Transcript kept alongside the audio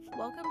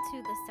Welcome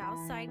to the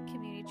Southside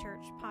Community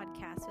Church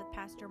podcast with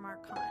Pastor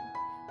Mark Hahn.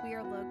 We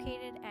are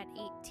located at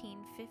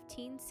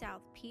 1815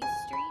 South Peace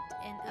Street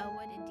in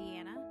Elwood,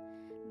 Indiana.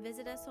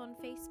 Visit us on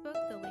Facebook.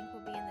 The link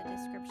will be in the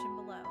description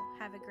below.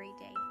 Have a great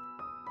day.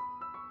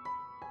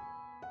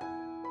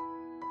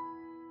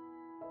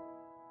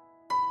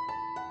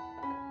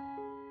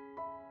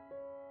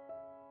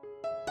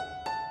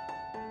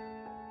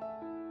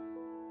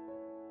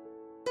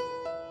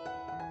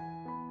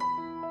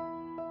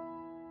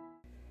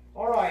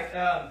 All right,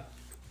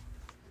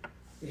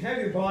 if you have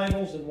your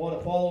Bibles and want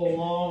to follow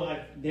along,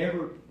 I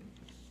never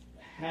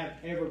have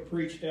ever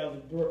preached out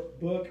of the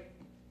book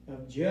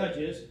of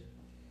Judges,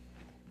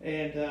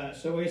 and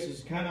so this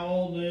is kind of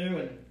all new,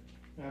 and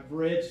I've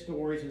read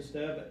stories and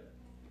stuff, but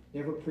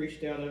never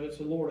preached out of it,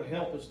 so Lord will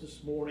help us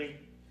this morning.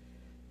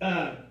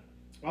 I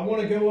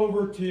want to go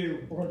over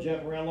to, we're going to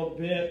jump around a little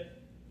bit,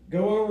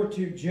 go over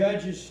to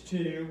Judges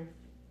 2,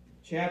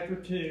 chapter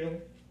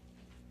 2.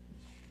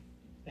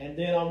 And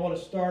then I want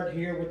to start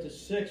here with the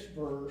 6th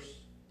verse.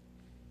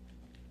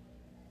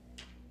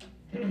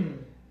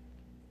 And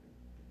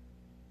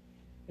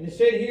it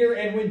said here,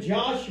 "And when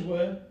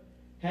Joshua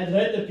had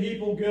let the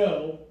people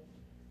go,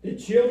 the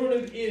children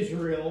of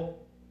Israel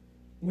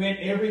went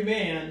every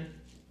man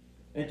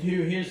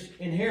into his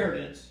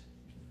inheritance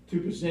to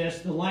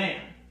possess the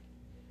land.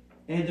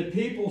 And the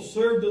people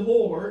served the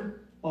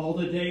Lord all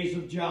the days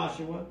of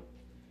Joshua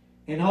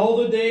and all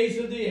the days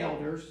of the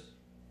elders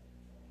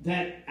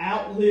that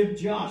outlived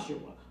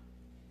Joshua,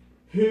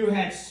 who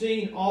had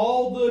seen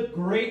all the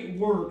great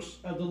works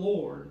of the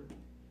Lord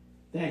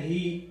that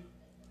he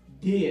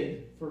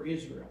did for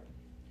Israel.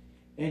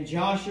 And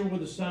Joshua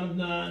the son of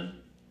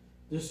Nun,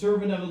 the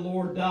servant of the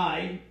Lord,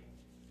 died,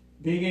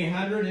 being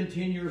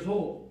 110 years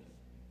old.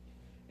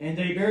 And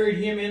they buried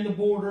him in the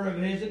border of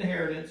his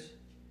inheritance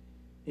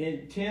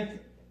in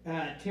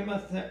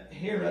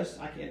Timnath-Heres,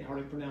 I can't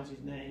hardly pronounce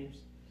his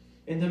names,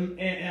 in the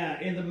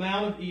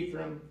Mount of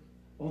Ephraim,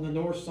 on the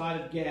north side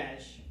of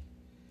Gash."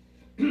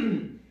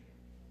 And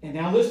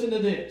now listen to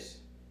this.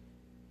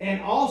 "And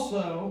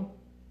also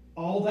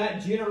all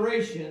that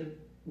generation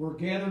were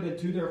gathered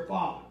unto their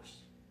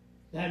fathers."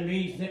 That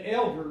means the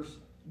elders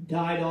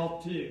died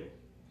off too.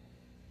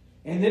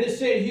 And then it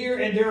said here,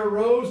 "And there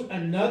arose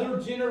another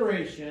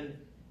generation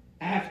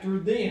after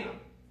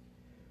them,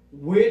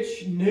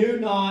 which knew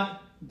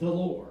not the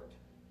Lord,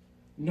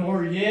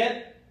 nor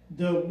yet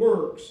the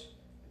works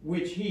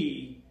which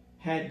he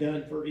had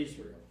done for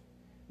Israel."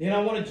 Then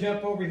I want to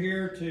jump over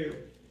here to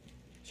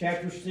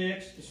chapter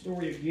 6, the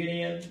story of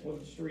Gideon. We'll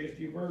just read a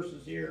few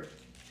verses here.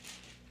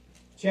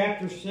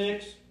 Chapter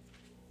 6,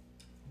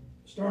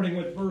 starting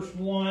with verse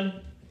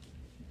 1.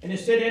 And it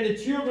said, "And the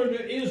children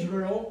of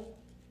Israel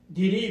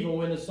did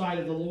evil in the sight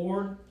of the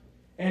Lord,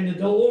 and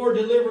the Lord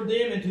delivered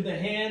them into the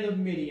hand of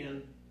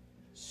Midian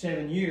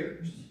 7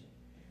 years.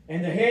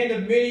 And the hand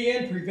of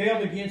Midian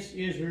prevailed against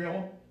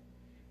Israel,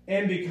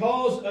 and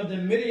because of the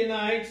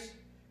Midianites,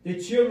 the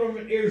children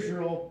of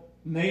Israel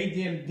made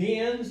them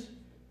dens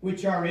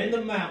which are in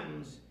the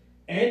mountains,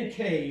 and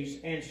caves,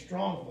 and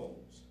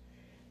strongholds.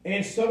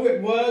 And so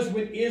it was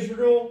when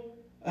Israel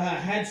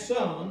had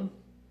sown,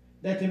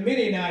 that the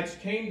Midianites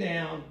came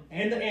down,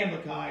 and the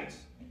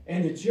Amalekites,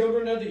 and the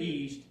children of the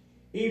east,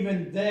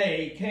 even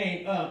they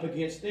came up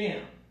against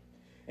them.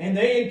 And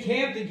they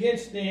encamped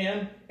against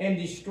them, and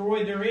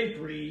destroyed their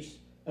increase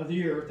of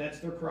the earth,"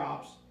 that's their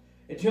crops,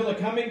 "until the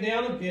coming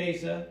down of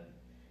Gaza,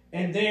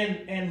 and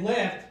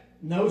left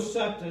no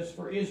substance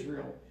for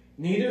Israel,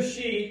 neither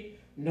sheep,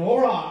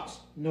 nor ox,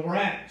 nor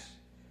ass.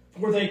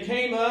 For they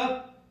came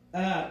up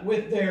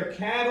with their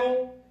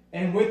cattle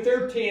and with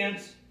their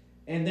tents,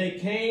 and they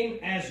came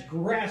as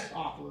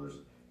grasshoppers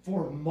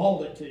for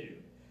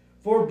multitude.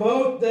 For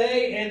both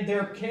they and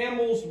their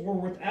camels were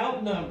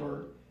without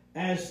number,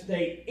 as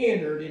they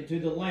entered into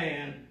the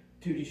land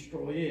to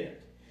destroy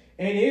it.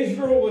 And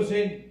Israel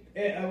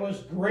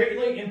was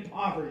greatly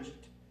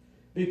impoverished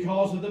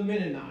because of the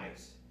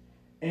Midianites.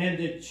 And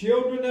the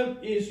children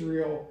of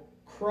Israel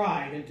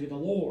cried unto the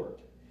Lord.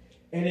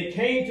 And it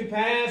came to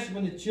pass,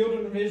 when the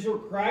children of Israel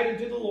cried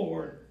unto the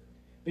Lord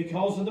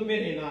because of the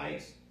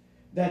Midianites,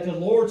 that the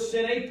Lord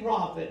sent a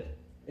prophet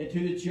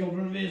unto the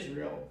children of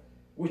Israel,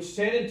 which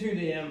said unto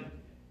them,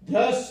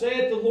 Thus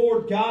saith the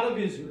Lord God of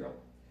Israel,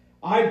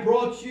 I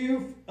brought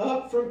you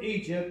up from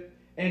Egypt,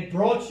 and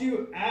brought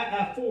you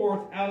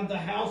forth out of the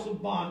house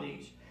of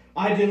bondage.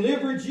 I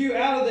delivered you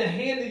out of the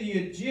hand of the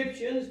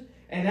Egyptians,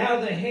 and out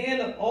of the hand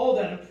of all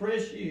that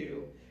oppress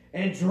you,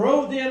 and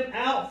drove them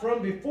out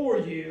from before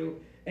you,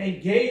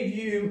 and gave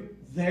you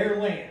their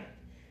land.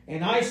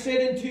 And I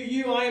said unto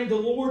you, I am the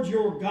Lord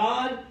your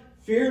God.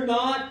 Fear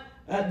not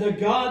the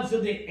gods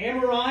of the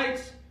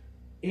Amorites,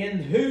 in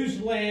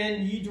whose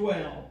land ye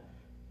dwell.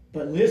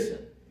 But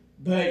listen,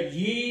 but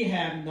ye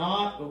have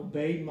not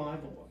obeyed my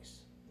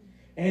voice.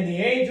 And the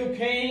angel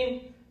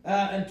came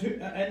and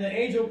the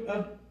angel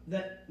of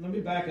that. Let me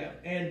back up.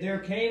 And there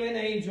came an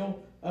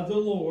angel of the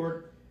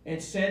Lord,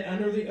 and sat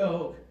under the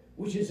oak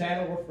which is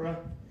at Ophrah,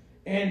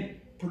 and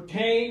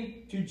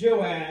pertained to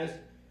Joaz,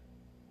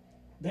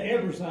 the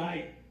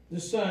Ebersite, the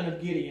son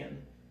of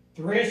Gideon,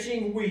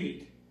 threshing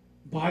wheat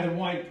by the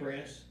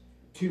winepress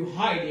to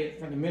hide it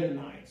from the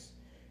Midianites.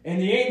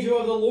 And the angel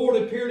of the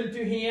Lord appeared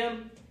unto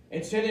him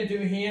and said unto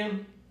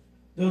him,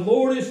 The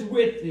Lord is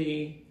with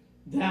thee,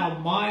 thou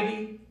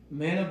mighty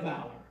man of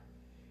valor.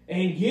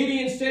 And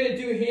Gideon said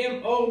unto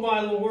him, O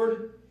my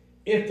Lord,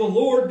 if the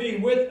Lord be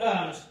with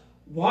us,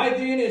 why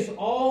then is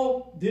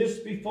all this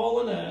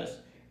befallen us?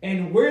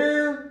 And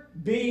where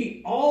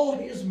be all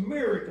his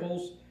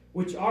miracles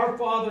which our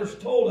fathers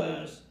told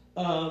us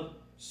of,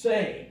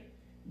 saying,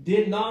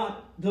 Did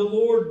not the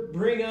Lord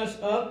bring us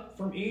up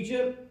from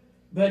Egypt?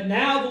 But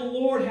now the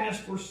Lord has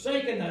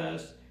forsaken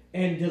us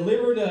and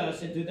delivered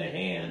us into the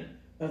hand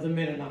of the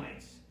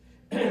Midianites.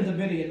 And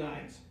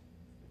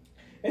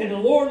the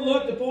Lord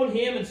looked upon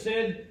him and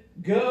said,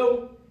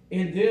 Go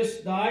in this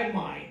thy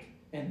might,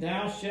 and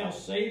thou shalt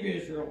save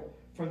Israel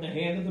from the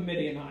hand of the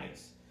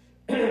Midianites.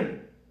 Have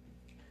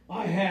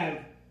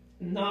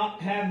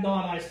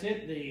not I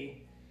sent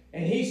thee?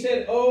 And he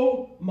said,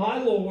 O my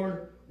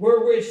Lord,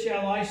 wherewith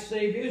shall I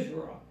save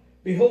Israel?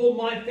 Behold,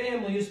 my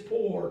family is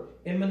poor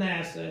in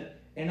Manasseh,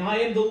 and I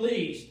am the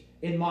least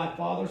in my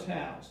father's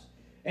house.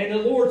 And the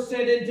Lord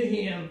said unto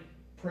him,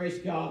 praise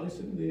God,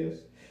 listen to this,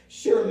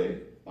 surely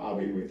I'll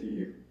be with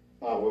you.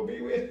 I will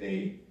be with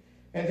thee,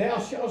 and thou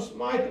shalt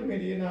smite the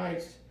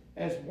Midianites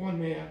as one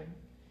man.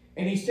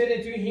 And he said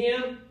unto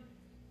him,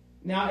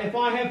 Now if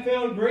I have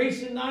found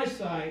grace in thy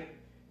sight,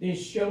 then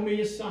show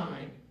me a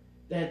sign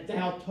that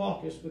thou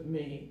talkest with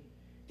me.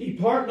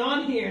 Depart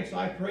not hence,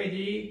 I pray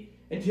thee,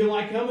 until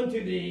I come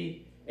unto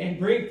thee, and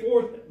bring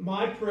forth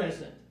my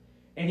present.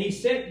 And he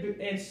set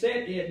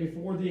it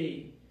before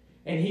thee.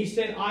 And he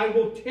said, I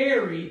will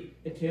tarry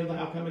until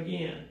thou come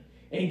again.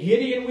 And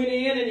Gideon went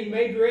in, and he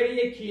made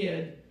ready a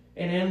kid,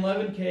 and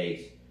unleavened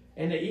cakes,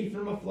 and an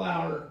ephah of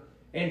flour,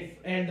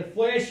 and the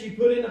flesh he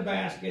put in a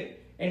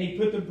basket, and he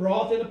put the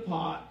broth in a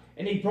pot,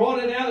 and he brought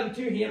it out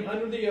unto him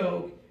under the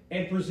oak,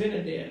 and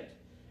presented it.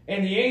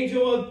 And the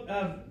angel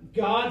of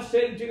God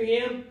said unto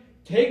him,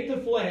 Take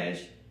the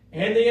flesh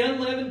and the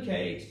unleavened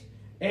cakes,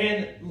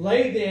 and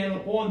lay them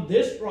upon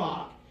this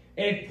rock,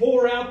 and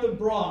pour out the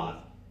broth.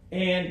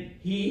 And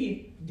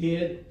he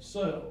did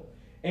so.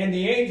 And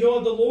the angel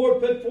of the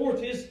Lord put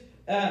forth the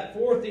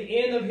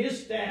end of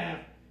his staff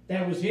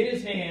that was in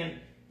his hand,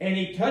 and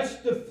he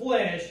touched the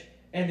flesh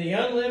and the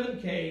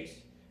unleavened cakes,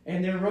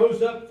 and there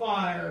rose up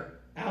fire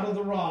out of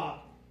the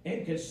rock,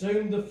 and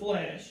consumed the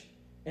flesh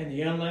and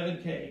the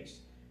unleavened cakes.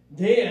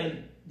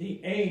 Then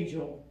the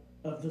angel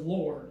of the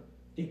Lord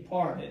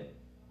departed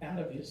out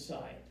of his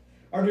sight.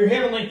 Our dear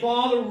Heavenly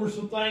Father, we're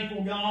so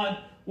thankful, God,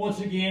 once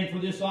again for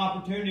this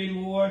opportunity,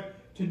 Lord,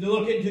 to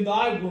look into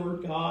thy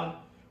word, God.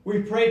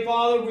 We pray,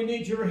 Father, we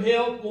need your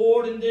help,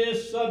 Lord, in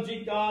this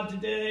subject, God,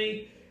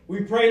 today.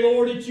 We pray,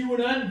 Lord, that you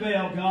would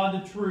unveil,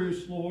 God, the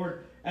truths,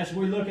 Lord, as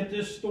we look at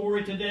this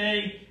story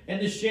today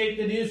and the shape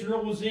that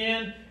Israel was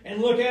in,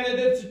 and look at it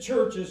at the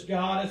churches,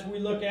 God, as we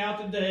look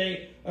out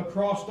today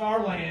across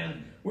our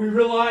land. We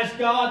realize,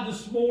 God,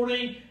 this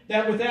morning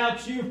that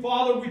without you,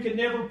 Father, we can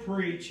never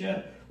preach.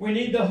 We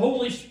need the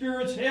Holy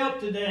Spirit's help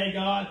today,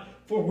 God,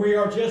 for we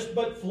are just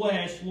but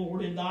flesh,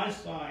 Lord, in thy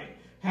sight.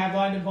 Have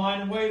thy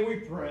divine way, we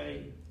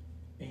pray.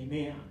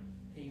 Amen.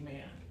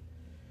 Amen.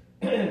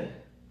 I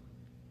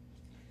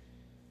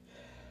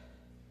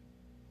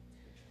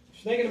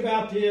was thinking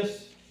about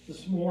this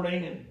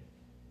morning, and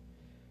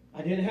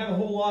I didn't have a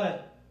whole lot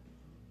of,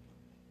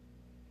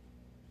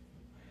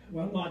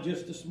 well, not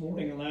just this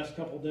morning, the last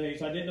couple of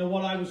days. I didn't know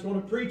what I was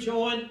going to preach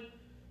on,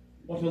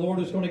 what the Lord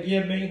was going to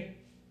give me.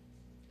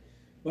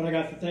 But I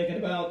got to thinking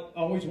about,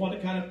 I always wanted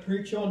to kind of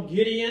preach on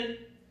Gideon,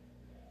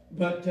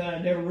 but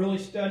never really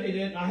studied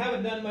it. I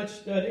haven't done much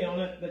study on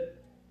it,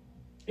 but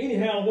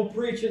anyhow, we'll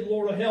preach it. The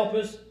Lord will help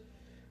us.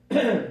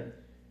 And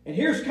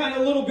here's kind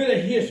of a little bit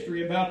of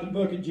history about the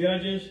book of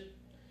Judges.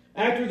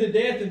 After the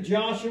death of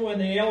Joshua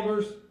and the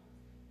elders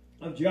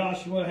of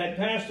Joshua had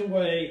passed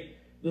away,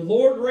 the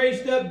Lord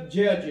raised up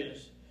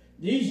judges.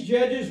 These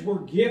judges were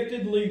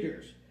gifted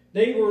leaders.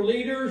 They were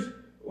leaders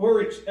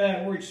were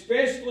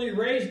especially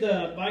raised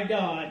up by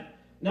God,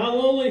 not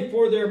only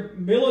for their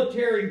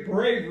military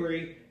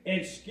bravery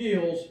and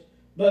skills,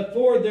 but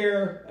for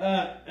their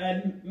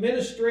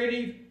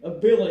administrative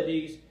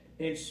abilities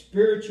and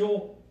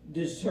spiritual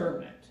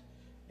discernment.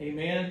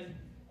 Amen.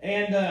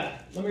 And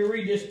let me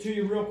read this to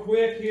you real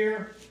quick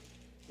here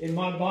in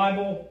my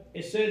Bible.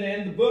 It said,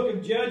 and the book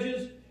of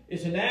Judges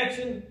is an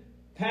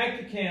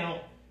action-packed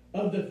account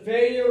of the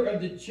failure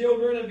of the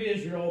children of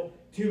Israel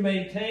to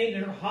maintain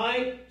their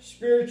high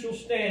spiritual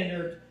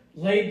standards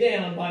laid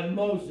down by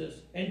Moses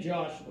and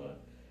Joshua.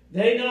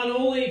 They not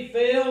only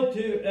failed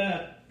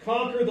to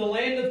conquer the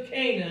land of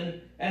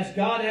Canaan as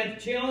God had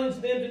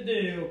challenged them to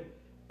do,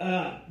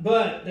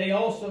 but they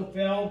also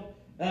fell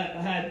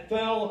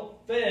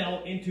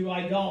into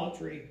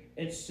idolatry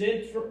and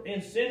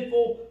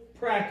sinful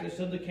practice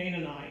of the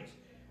Canaanites.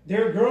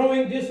 Their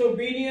growing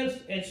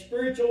disobedience and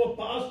spiritual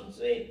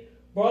apostasy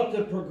brought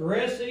the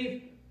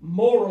progressive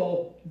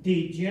moral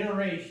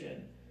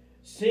degeneration.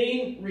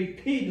 seen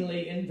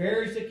repeatedly in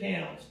various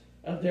accounts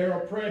of their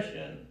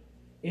oppression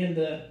in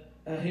the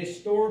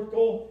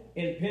historical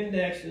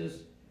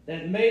appendixes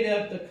that made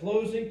up the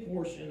closing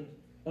portion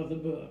of the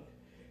book.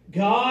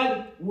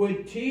 God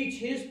would teach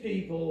his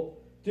people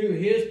through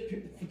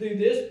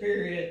this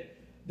period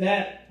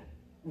that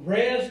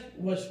rest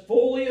was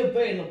fully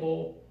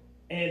available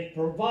and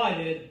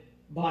provided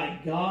by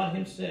God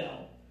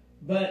himself,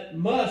 but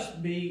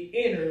must be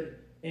entered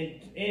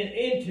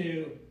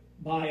into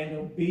by an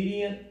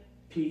obedient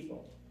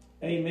people.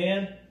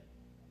 Amen.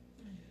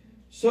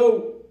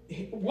 So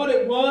what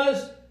it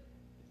was,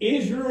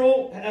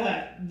 Israel,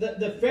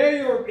 the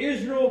failure of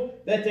Israel,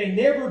 that they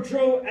never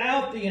drove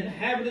out the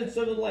inhabitants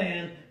of the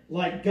land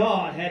like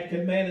God had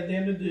commanded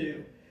them to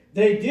do.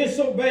 They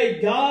disobeyed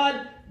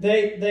God.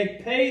 They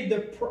paid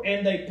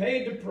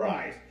the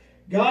price.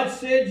 God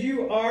said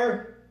you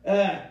are.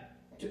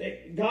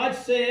 God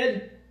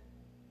said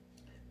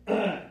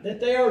that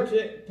they are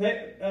to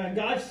pay.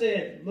 God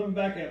said, let me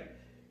back up.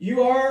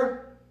 You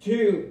are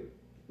to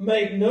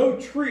make no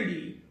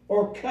treaty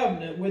or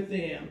covenant with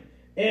them,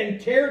 and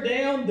tear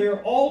down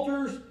their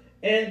altars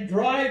and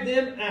drive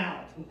them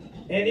out.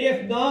 And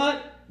if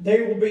not,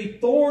 they will be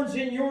thorns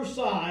in your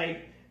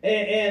side,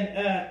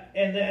 and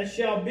that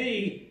shall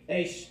be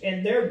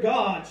and their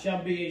God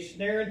shall be a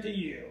snare unto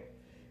you.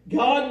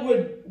 God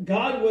would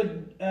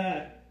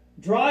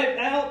drive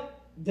out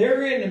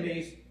their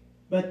enemies,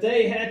 but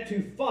they had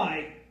to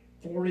fight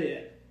for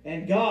it,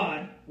 and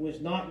God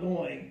was not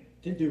going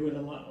to do it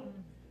alone.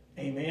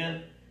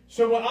 Amen.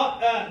 So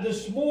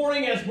this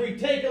morning, as we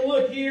take a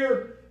look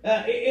here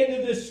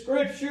into this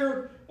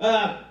scripture,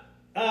 I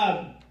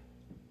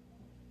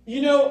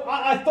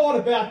thought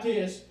about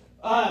this.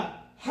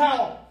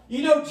 How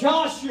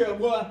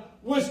Joshua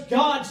was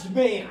God's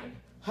man.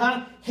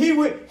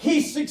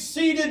 He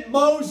succeeded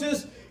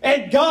Moses,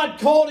 and God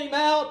called him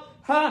out,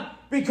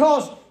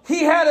 because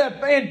he had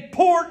an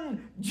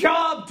important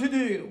job to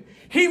do.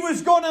 He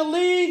was going to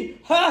lead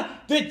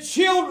the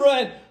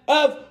children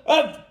of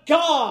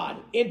God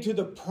into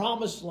the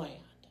promised land,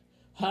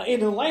 in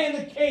the land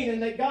of Canaan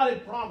that God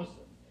had promised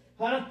them.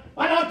 And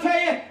I'll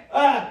tell you,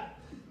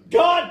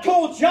 God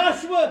told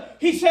Joshua,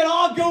 he said,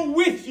 I'll go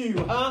with you.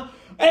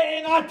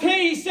 And I tell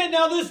you, he said,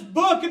 now this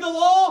book of the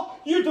law,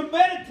 you're to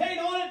meditate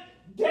on it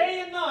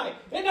day and night.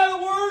 In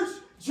other words,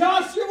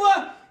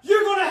 Joshua,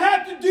 you're going to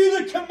have to do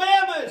the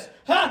commandments.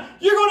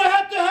 You're going to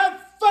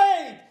have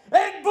faith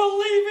and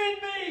believe in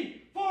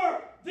me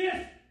for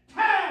this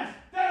task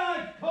that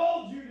I've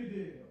called you to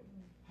do.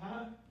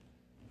 I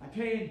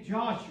tell you,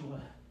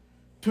 Joshua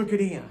took it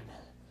in.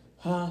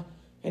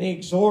 And he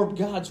absorbed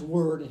God's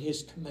word and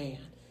his command.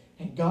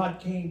 And God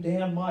came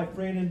down, my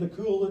friend, in the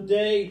cool of the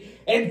day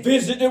and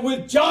visited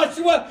with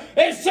Joshua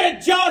and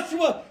said,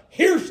 Joshua,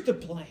 here's the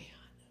plan.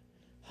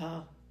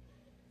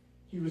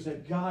 He was a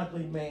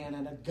godly man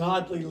and a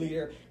godly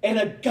leader and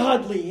a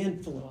godly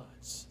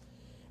influence.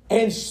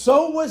 And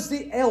so was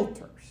the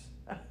elders.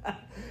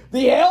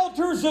 The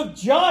elders of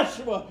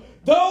Joshua,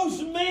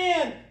 those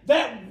men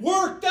that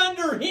worked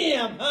under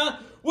him,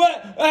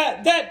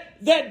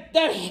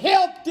 that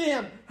helped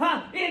him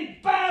in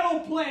battle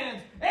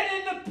plans and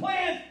in the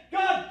plans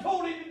God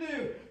told him to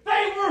do.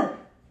 They were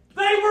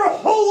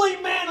holy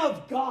men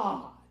of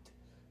God.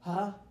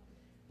 I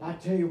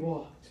tell you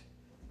what,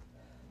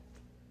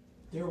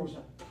 there was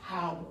a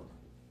power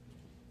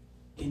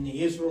in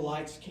the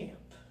Israelites' camp.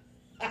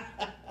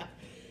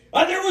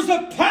 There was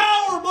a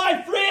power,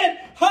 my friend,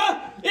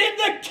 in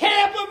the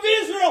camp of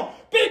Israel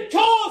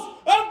because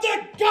of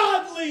the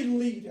godly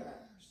leaders.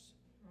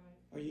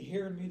 Are you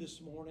hearing me this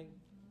morning?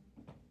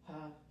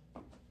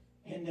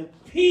 And the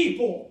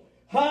people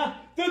had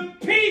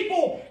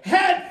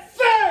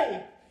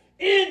faith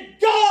in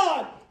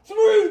God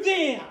through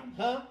them.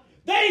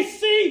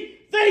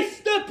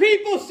 The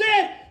people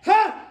said,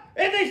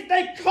 and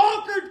they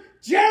conquered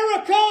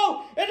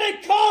Jericho, and they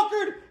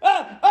conquered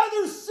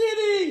other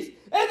cities,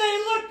 and they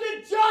looked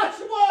at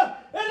Joshua,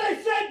 and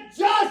they said,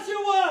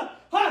 Joshua,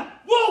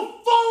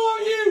 we'll follow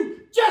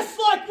you just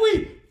like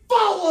we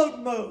followed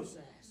Moses.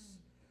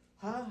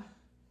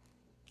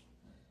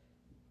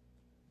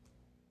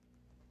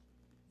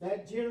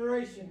 That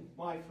generation,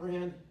 my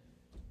friend,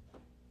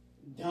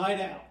 died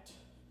out.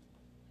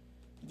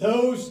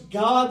 Those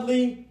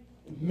godly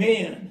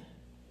men,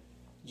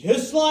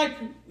 just like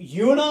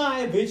you and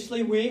I,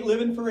 eventually we ain't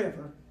living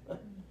forever.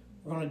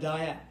 We're going to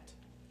die out.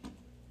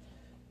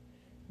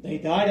 They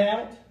died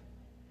out,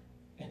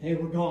 and they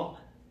were gone.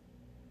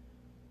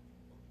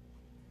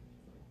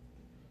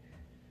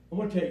 I'm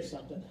going to tell you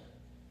something.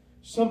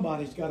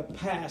 Somebody's got to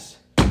pass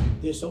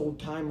this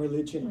old-time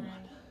religion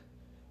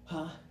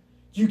on.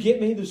 You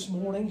get me this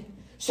morning?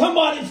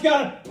 Somebody's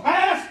got to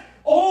pass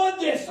on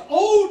this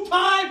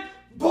old-time,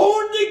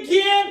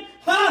 born-again,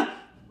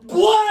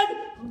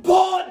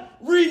 blood-bought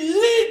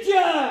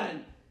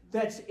religion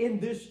that's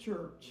in this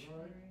church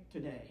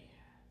today.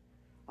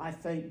 I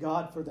thank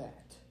God for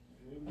that.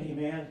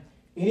 Amen.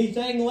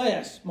 Anything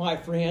less, my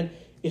friend,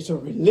 it's a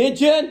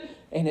religion,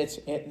 and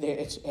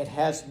it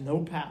has no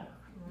power.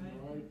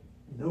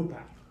 No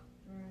power.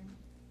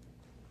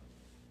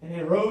 And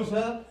it rose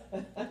up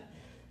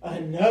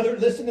another,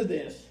 listen to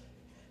this.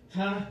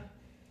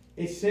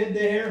 It said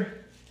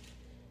there,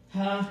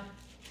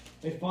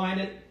 they find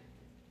it.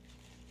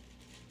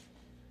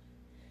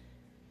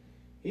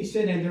 He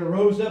said, and there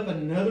rose up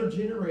another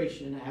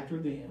generation after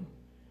them,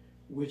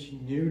 which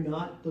knew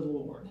not the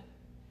Lord,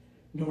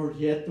 nor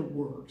yet the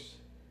works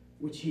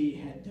which he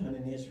had done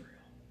in Israel.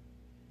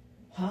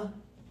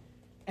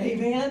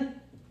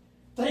 Amen?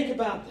 Think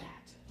about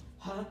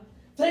that.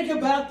 Think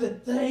about the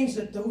things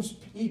that those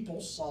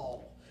people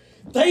saw.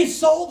 They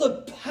saw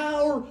the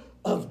power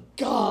of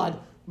God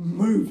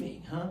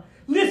moving.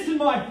 Listen,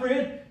 my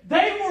friend,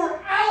 they were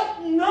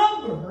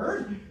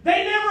outnumbered.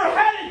 They never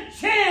had a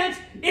chance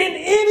in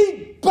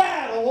any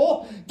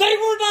battle. They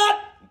were not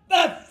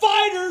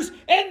fighters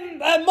and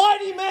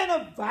mighty men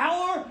of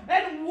valor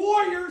and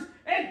warriors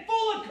and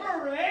full of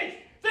courage.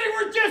 They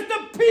were just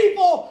the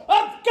people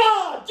of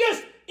God,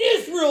 just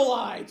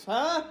Israelites,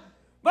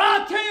 But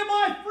I'll tell you,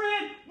 my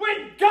friend,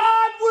 when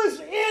God was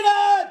in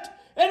it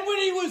and when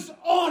he was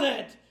on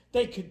it,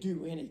 they could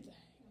do anything.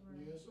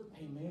 Yes, sir.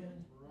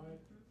 Amen. Right.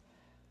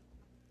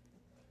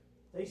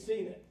 They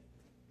seen it.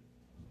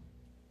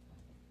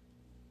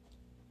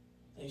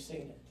 They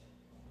seen it.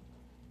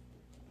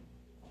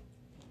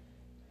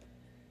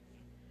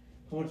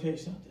 I want to tell you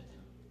something.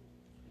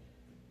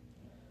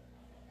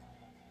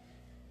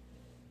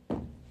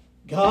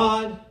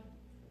 God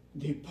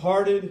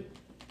departed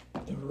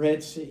the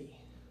Red Sea.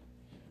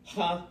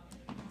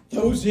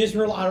 Those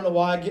Israelites, I don't know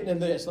why I'm getting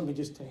into this. Let me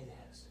just tell you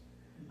this.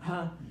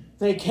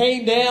 They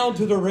came down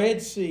to the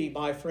Red Sea,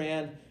 my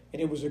friend,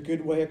 and it was a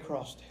good way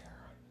across there.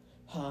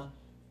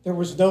 There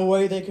was no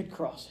way they could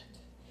cross it.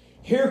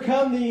 Here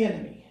come the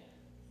enemy.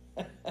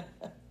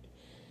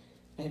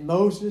 And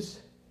Moses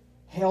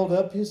held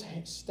up his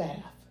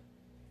staff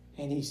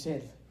and he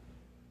said,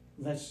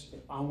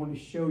 I want to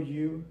show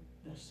you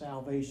the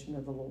salvation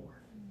of the Lord.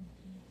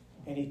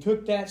 And he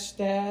took that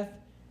staff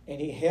and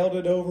he held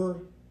it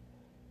over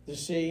the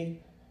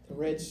sea, the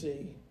Red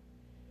Sea.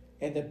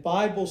 And the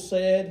Bible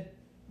said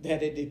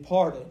that it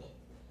departed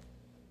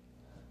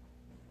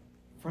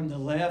from the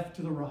left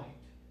to the right.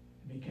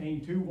 It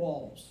became two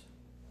walls.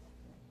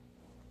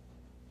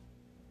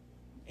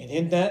 And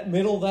in that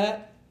middle of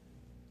that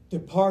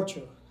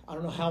departure, I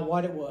don't know how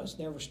wide it was,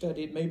 never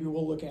studied it, maybe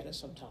we'll look at it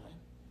sometime.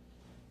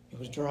 It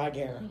was dry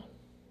ground.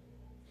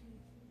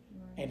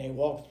 And they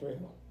walked through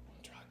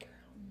dry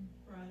ground.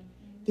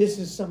 Right. This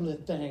is some of the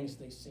things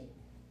they seen.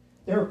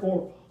 Their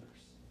forefathers.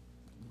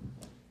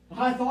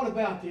 I thought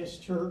about this,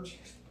 church.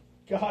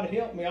 God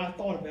help me, I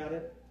thought about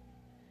it.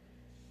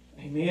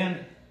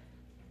 Amen.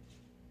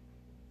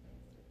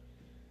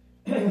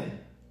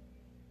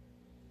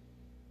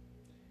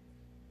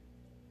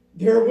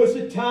 There was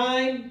a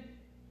time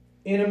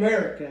in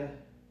America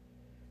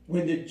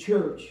when the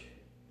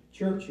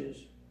churches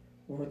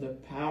were the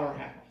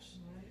powerhouse.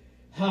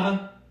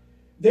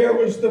 There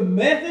was the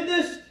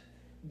Methodists,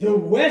 the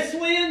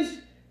Wesleyans,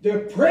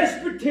 the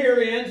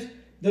Presbyterians,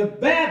 the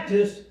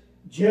Baptists,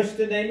 just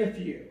to name a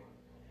few.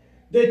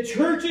 The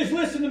churches,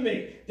 listen to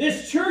me,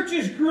 these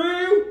churches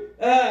grew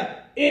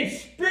in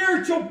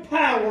spiritual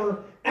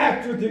power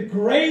after the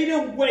Great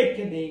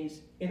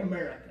Awakenings in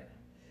America.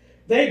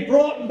 They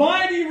brought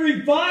mighty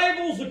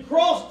revivals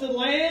across the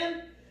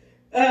land.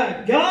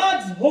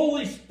 God's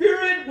Holy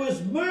Spirit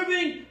was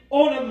moving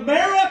on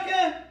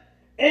America,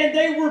 and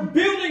they were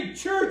building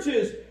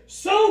churches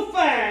so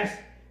fast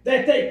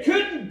that they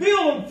couldn't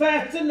build them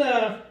fast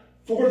enough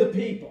for the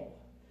people.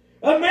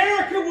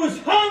 America was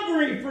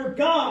hungry for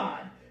God.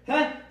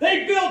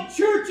 They built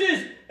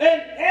churches,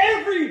 and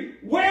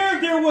everywhere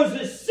there was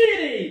a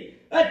city,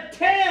 a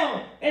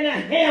town, and a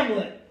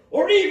hamlet,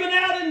 or even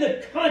out in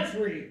the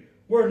country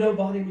where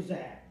nobody was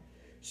at.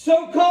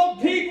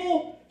 So-called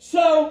people,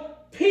 so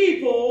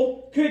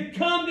people could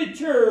come to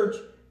church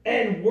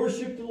and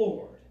worship the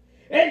Lord.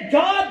 And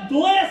God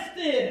blessed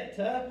it.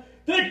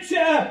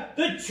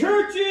 The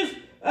churches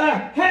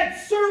had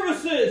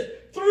services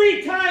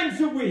 3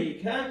 times a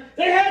week.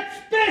 They had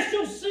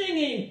special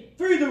singing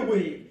through the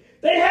week.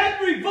 They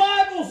had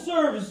revival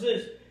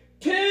services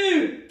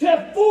 2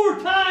 to 4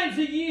 times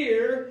a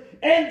year,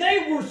 and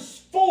they were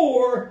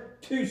 4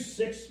 to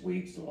 6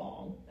 weeks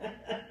long.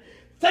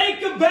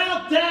 Think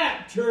about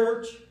that,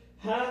 church.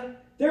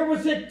 There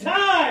was a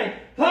time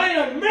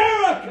in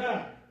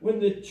America when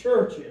the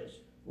churches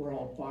were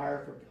on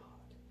fire for God.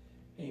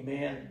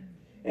 Amen.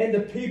 And the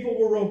people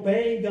were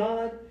obeying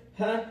God.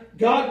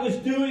 God was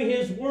doing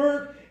his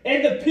work,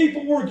 and the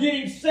people were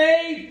getting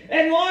saved,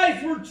 and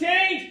lives were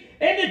changed,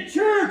 and the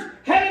church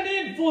had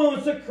an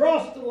influence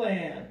across the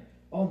land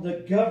on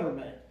the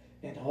government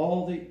and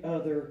all the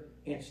other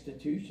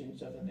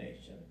institutions of the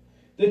nation.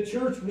 The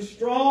church was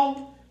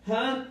strong,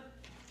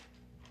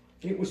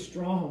 It was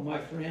strong, my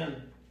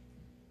friend.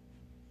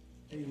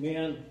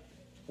 Amen.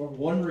 For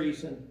one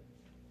reason,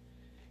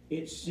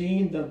 it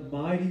seen the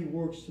mighty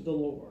works of the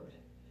Lord,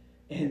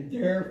 and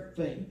their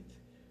faith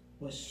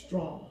was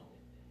strong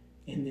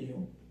and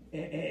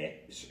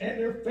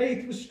their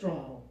faith was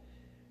strong.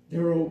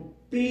 Their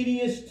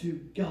obedience to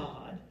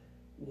God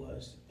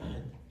was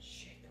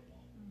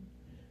unshakable.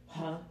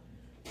 Huh?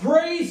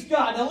 Praise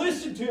God. Now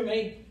listen to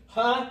me.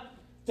 Huh?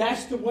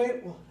 That's the way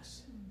it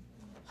was.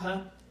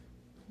 Huh?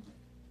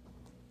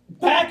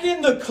 Back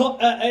in the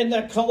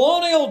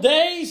colonial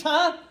days,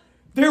 huh?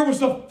 There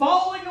was a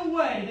falling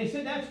away. They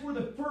said that's where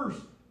the first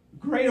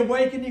Great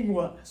Awakening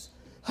was.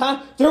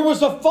 Huh? There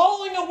was a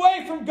falling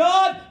away from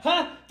God.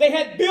 Huh? They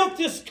had built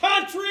this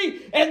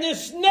country and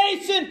this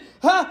nation,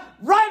 huh,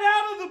 right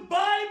out of the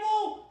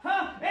Bible,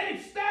 huh, and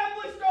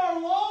established our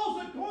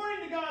laws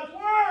according to God's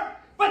Word.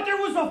 But there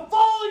was a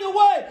falling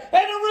away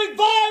and a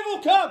revival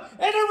come,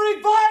 and it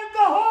revived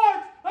the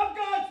hearts of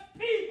God's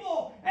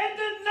people and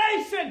the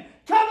nation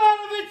come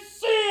out of its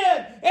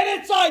sin and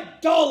its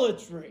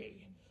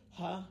idolatry.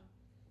 Huh?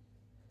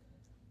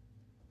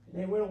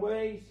 And they went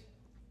away,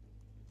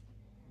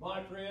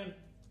 my friend,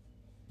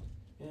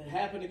 and it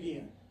happened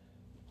again.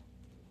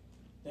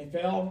 They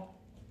fell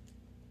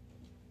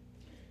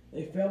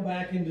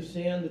back into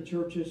sin, the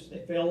churches.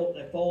 They've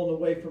fallen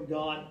away from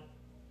God.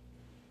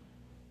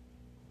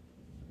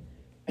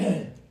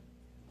 They've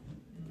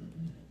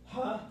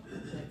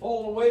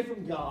fallen away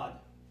from God.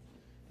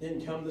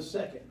 Then come the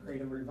second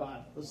great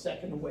revival, the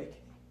second awakening.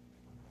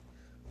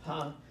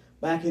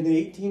 Back in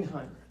the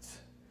 1800s.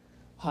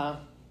 And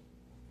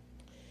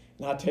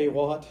I'll tell you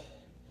what,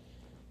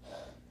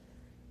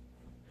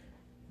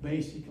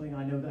 basically,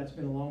 I know that's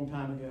been a long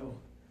time ago.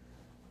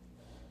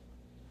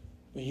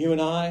 But you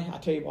and I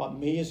tell you what,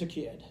 me as a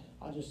kid,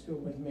 I'll just go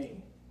with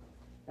me.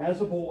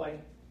 As a boy,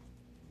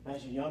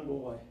 as a young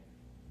boy,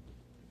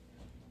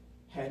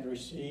 had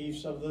received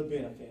some of the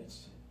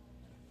benefits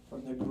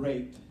from the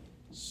great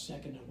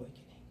second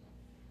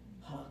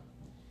awakening.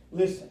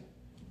 Listen,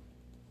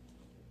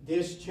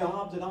 this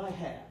job that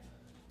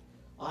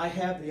I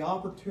have the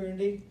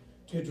opportunity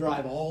to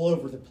drive all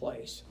over the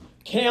place.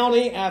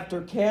 County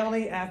after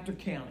county after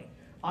county.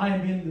 I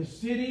am in the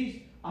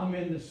cities. I'm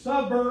in the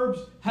suburbs.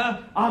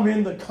 I'm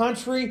in the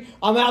country.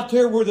 I'm out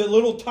there where the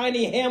little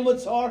tiny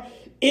hamlets are.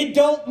 It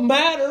don't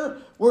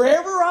matter.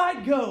 Wherever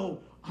I go,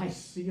 I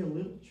see a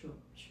little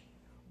church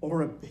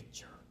or a big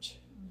church.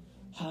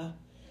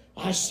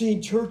 I've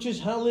seen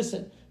churches,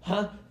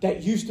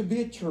 that used to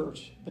be a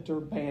church, but they're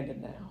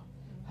abandoned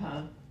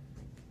now.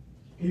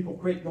 People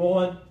quit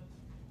going,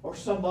 or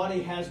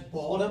somebody has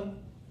bought them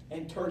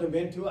and turned them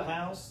into a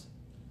house.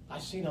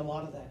 I've seen a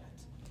lot of that.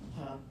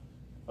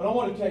 But I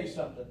want to tell you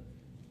something.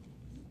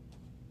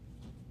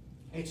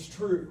 It's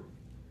true.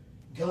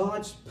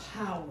 God's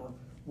power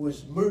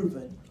was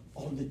moving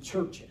on the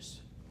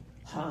churches.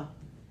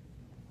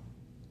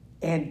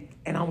 And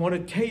I want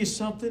to tell you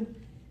something.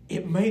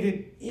 It made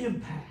an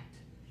impact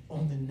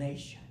on the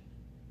nation.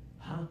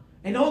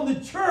 And on the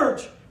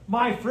church,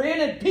 my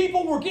friend, and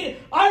people were getting...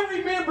 I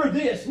remember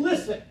this.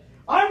 Listen.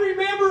 I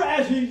remember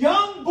as a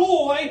young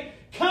boy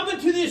coming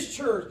to this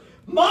church.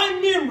 My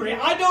memory,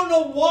 I don't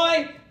know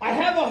why, I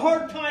have a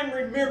hard time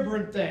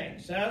remembering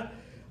things.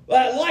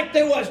 Like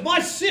there was. My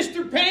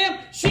sister Pam,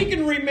 she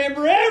can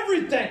remember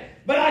everything.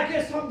 But I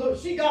guess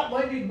she got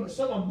maybe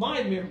some of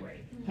my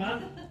memory.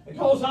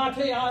 Because I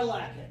tell you, I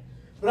lack it.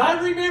 But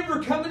I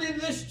remember coming into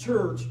this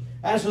church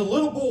as a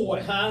little boy.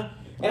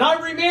 And I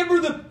remember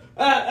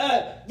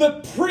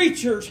the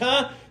preachers,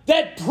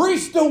 that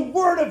preached the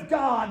Word of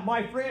God,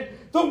 my friend.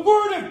 The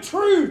Word of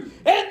truth.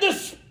 And the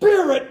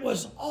Spirit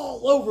was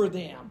all over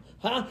them.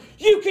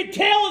 You could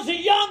tell as a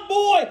young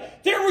boy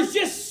there was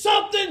just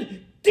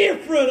something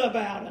different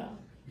about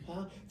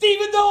them.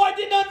 Even though I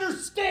didn't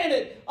understand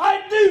it,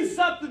 I knew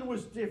something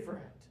was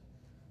different.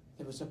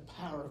 There was a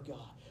power of God.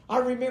 I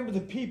remember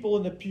the people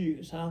in the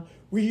pews.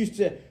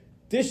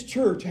 This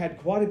church had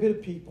quite a bit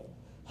of people.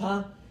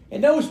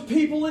 And those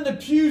people in the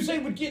pews, they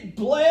would get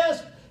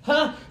blessed.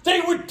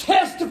 They would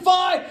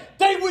testify.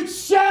 They would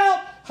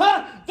shout.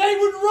 They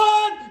would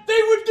run.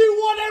 They would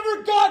do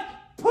whatever God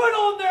put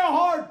on their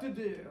heart to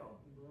do.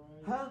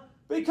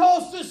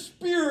 Because the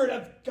Spirit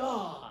of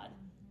God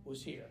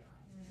was here.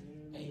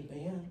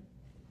 Amen.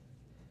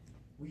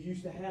 We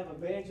used to have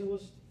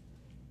evangelists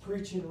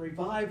preaching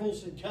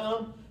revivals and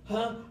come.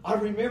 I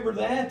remember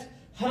that.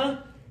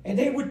 And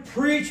they would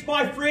preach,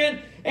 my friend,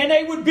 and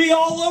they would be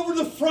all over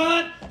the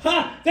front.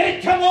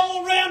 They'd come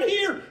all around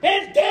here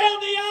and down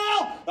the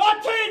aisle. I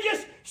tell you,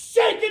 just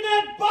shaking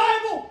that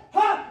Bible,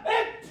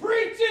 and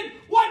preaching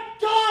what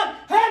God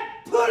had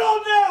put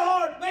on their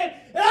heart, man.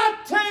 And I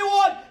tell you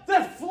what,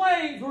 the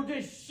flames were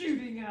just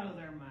shooting out of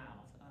their mouth.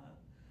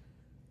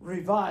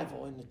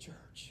 Revival in the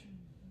church.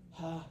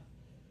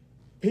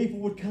 People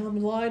would come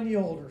and line the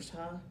altars,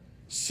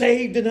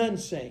 saved and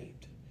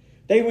unsaved.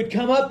 They would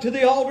come up to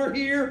the altar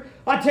here.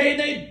 I tell you,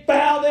 they'd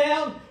bow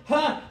down.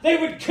 They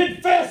would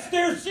confess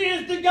their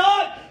sins to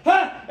God.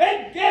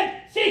 And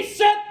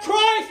accept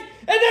Christ.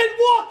 And then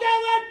walk out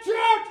of that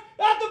church,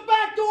 out the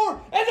back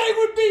door. And they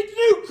would be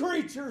new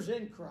creatures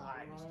in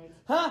Christ.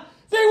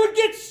 They would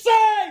get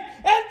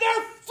saved. And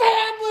their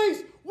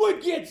families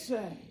would get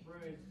saved.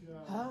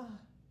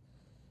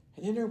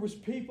 And then there was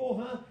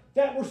people,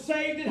 that were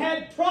saved and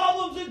had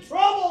problems and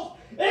troubles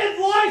and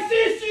life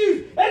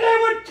issues. And they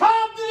would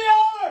come to the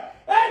altar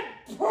and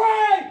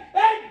pray,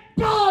 and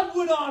God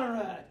would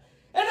honor it.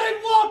 And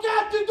they'd walk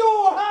out the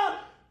door,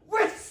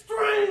 with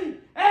strength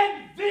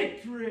and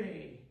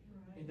victory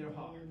in their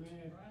heart.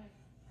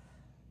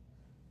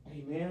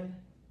 Amen.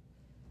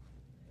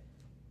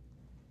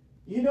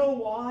 You know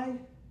why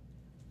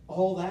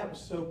all that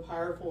was so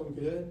powerful and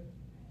good?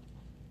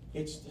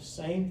 It's the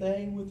same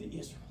thing with the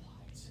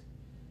Israelites.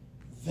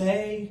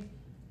 They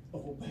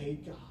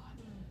obeyed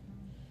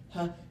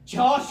God.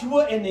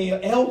 Joshua and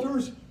the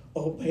elders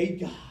obeyed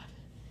God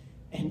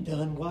and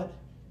done what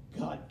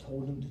God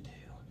told them to do.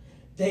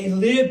 They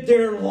lived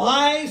their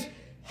lives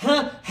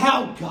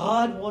how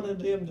God wanted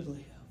them to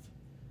live.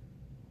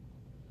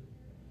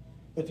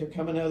 But there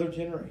come another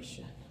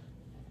generation.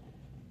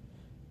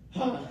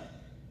 They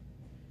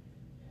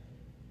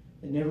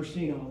never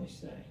seen all these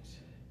things.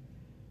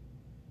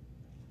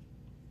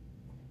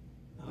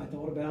 I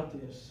thought about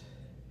this.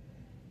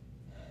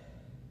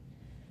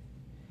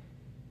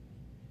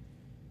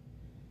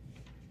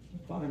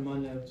 I'll find my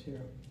notes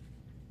here.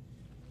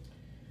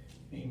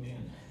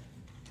 Amen.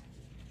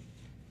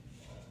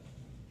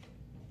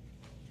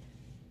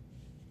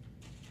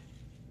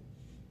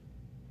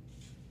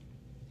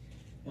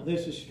 Now,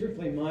 this is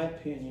strictly my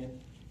opinion,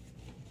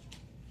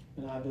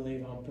 and I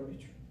believe I'm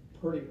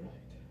pretty right.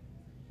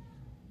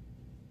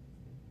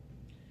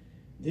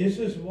 This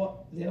is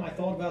what, then I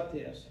thought about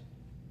this.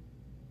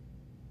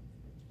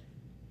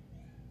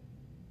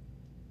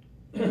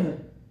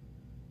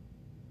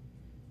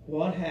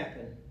 What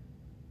happened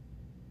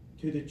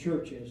to the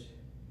churches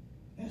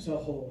as a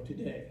whole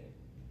today?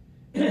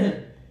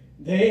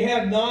 They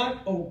have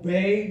not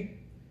obeyed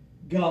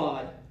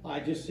God. I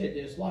just said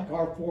this, like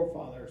our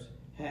forefathers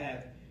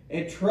have,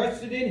 and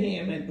trusted in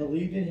Him and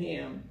believed in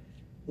Him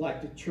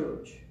like the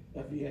church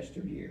of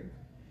yesteryear.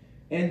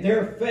 And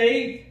their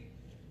faith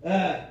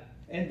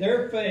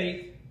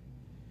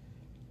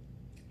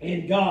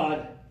in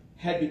God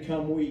had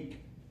become weak.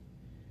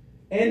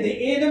 And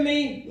the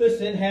enemy,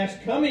 listen, has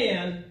come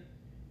in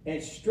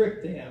and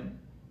stripped them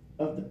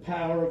of the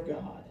power of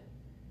God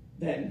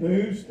that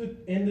moves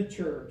in the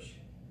church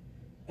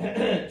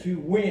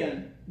to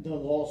win the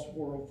lost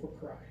world for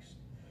Christ.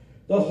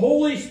 The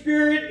Holy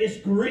Spirit is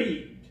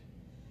grieved,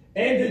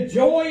 and the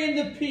joy and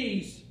the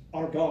peace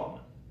are gone.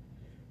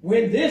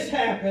 When this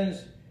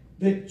happens,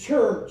 the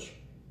church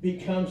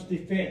becomes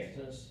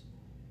defenseless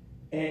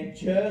and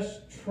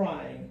just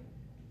trying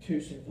to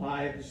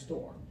survive the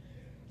storm.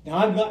 Now,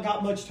 I've not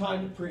got much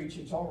time to preach.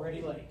 It's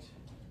already late.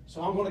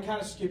 So I'm going to kind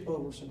of skip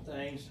over some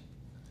things.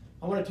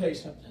 I want to tell you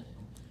something.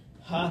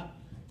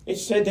 It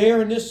said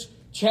there in this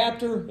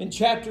chapter, in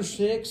chapter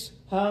 6,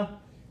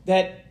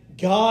 that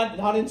God,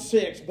 not in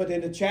 6, but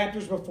in the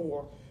chapters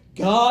before,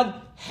 God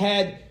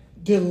had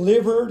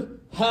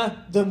delivered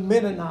the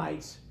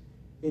Mennonites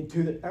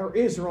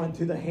Israel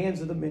into the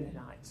hands of the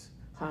Mennonites.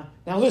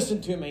 Now listen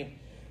to me.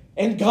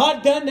 And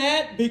God done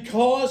that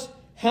because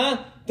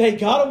they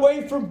got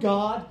away from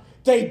God.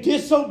 They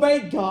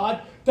disobeyed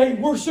God. They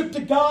worshiped the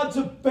gods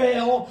of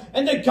Baal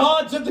and the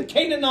gods of the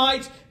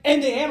Canaanites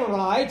and the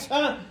Amorites.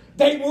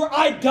 They were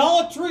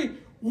idolatry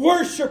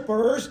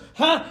worshipers.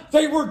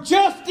 They were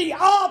just the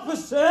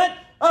opposite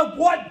of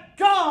what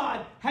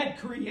God had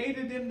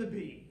created them to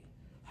be.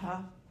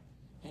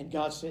 And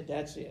God said,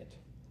 that's it.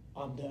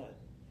 I'm done.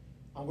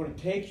 I'm going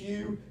to take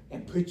you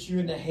and put you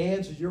in the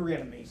hands of your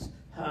enemies.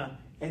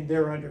 And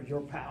they're under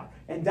your power.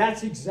 And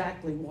that's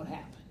exactly what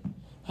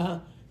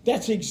happened.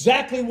 That's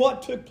exactly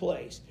what took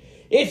place.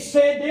 It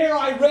said there,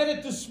 I read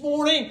it this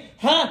morning,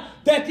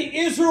 that the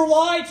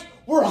Israelites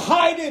were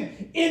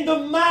hiding in the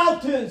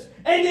mountains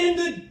and in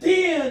the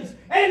dens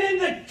and in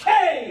the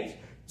caves,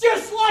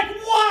 just like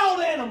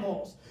wild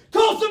animals.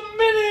 Because the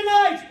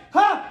Midianites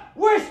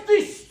was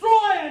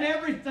destroying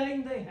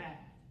everything they had.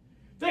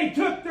 They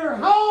took their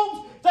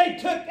homes, they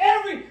took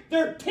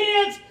their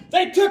tents,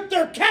 they took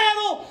their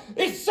cattle.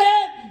 It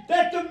said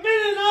that the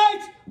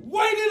Midianites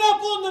waited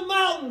up on the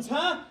mountains,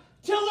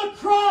 till the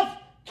crops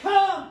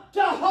come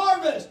to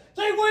harvest.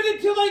 They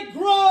waited till they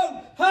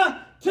grow,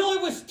 till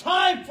it was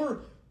time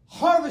for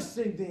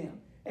harvesting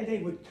them. And they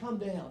would come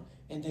down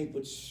and they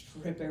would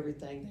strip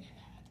everything they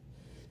had.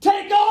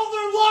 Take all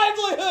their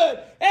livelihood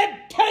and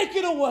take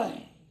it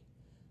away.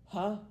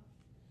 And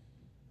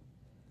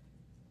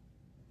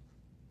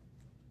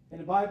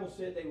the Bible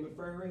said they were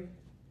very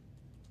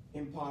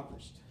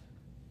impoverished.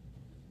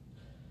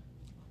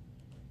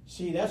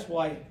 See, that's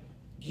why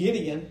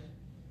Gideon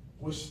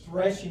was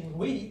threshing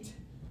wheat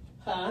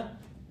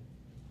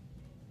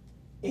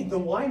in the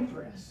wine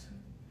press.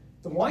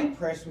 The wine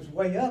press was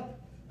way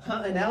up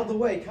and out of the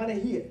way, kind of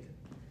hid.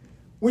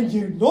 When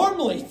you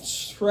normally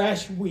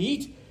thresh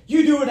wheat,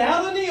 you do it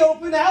out in the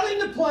open, out in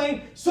the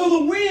plain, so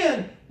the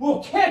wind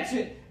will catch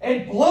it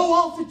and blow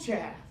off the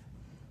chaff.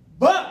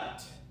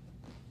 But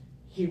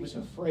he was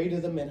afraid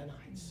of the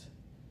Mennonites.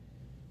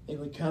 They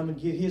would come and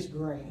get his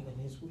grain and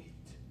his wheat.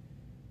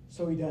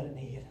 So he doesn't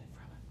hid it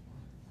from it.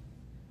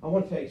 I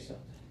want to tell you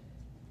something.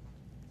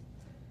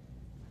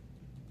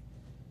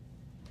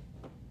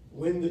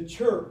 When the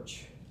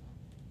church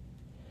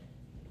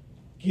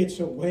gets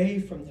away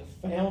from the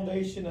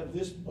foundation of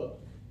this book,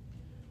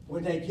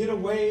 when they get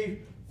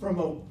away from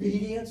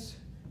obedience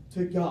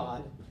to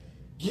God,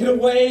 get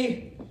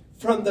away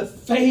from the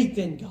faith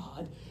in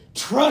God,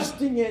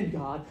 trusting in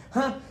God,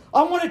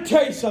 I want to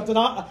tell you something.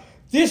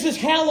 This is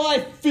how I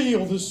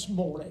feel this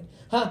morning.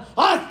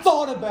 I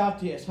thought about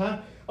this.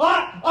 I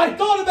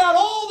thought about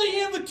all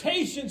the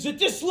invitations that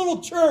this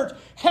little church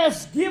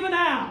has given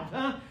out.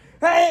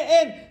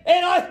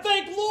 And I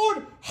think,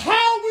 Lord, how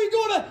are we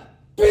going to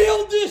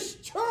build this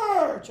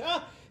church?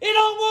 It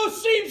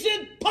almost seems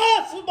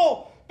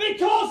impossible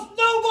because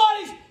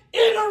nobody's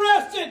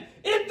interested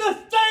in the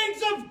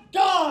things of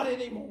God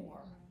anymore.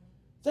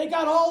 They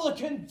got all the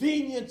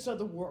convenience of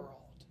the world.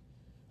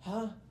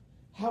 How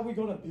are we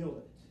going to build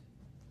it?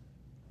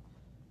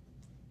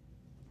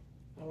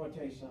 I want to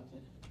tell you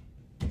something.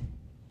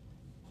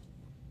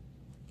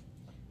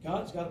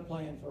 God's got a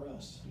plan for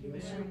us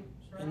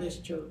in this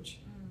church.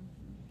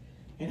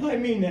 And I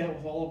mean that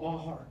with all of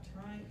my heart.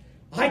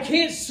 I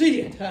can't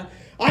see it.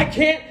 I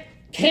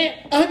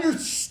can't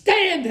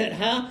understand it.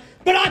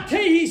 But I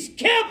tell you, He's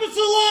kept us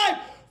alive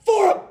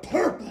for a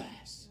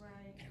purpose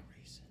and a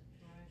reason.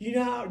 You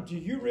know, do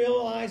you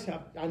realize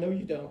how, I know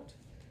you don't,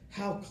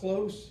 how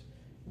close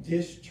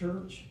this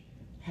church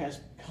has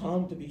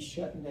come to be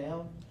shutting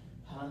down?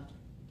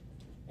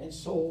 And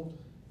sold,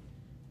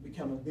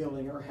 become a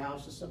building or a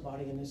house to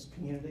somebody in this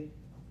community.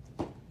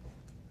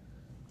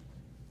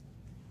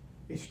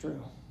 It's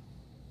true.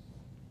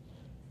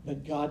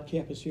 But God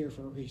kept us here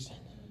for a reason.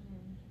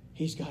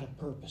 He's got a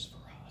purpose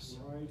for us.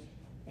 Right.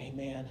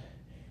 Amen.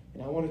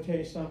 And I want to tell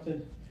you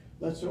something.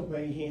 Let's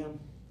obey Him.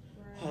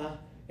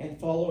 And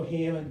follow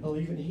Him and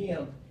believe in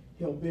Him.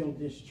 He'll build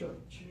this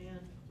church.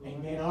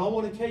 Amen. And I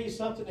want to tell you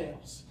something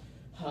else.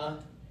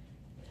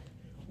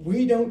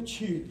 We don't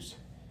choose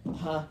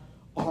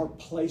our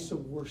place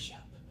of worship.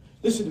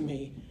 Listen to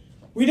me.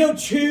 We don't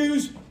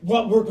choose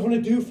what we're going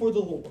to do for the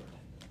Lord.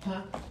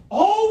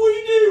 All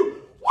we do,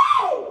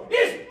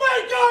 is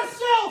make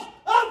ourselves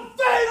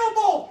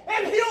available,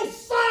 and He'll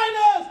sign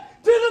us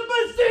to the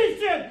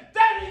position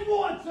that He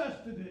wants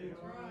us to do.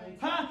 Right.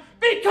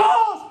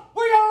 Because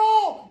we are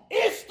all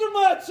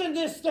instruments in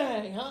this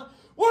thing.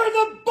 We're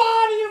the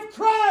body of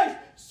Christ.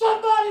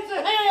 Somebody's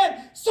the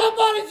head,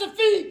 somebody's the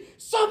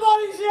feet,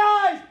 somebody's the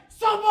eyes,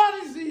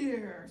 somebody's the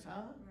ears.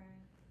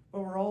 But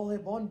we're all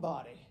in one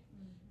body,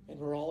 and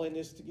we're all in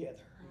this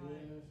together.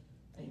 Right.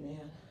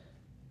 Amen.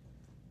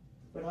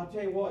 But I'll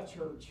tell you what,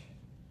 church.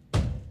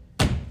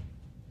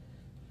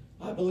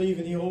 I believe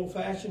in the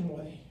old-fashioned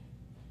way.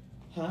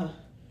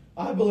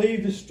 I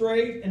believe the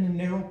straight and the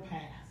narrow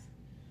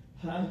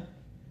path.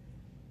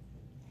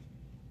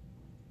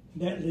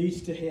 That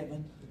leads to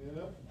heaven.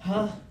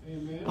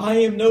 Amen. I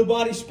am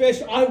nobody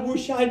special. I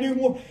wish I knew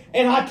more.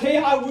 And I tell you,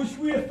 I wish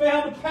we had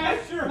found a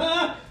pastor,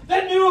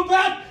 that knew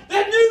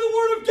the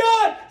Word of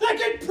God, that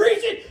could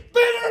preach it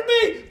better than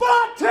me. But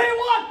I tell you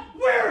what,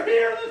 we're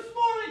here this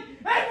morning,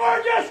 and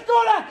we're just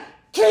going to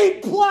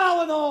keep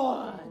plowing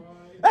on.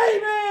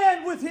 Right.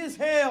 Amen. With His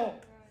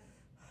help.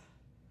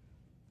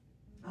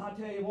 I'll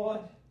tell you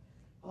what,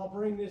 I'll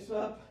bring this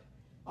up.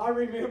 I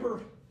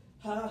remember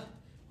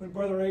when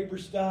Brother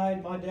Avery's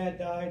died, my dad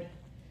died.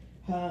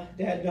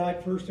 Dad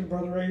died first in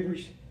Brother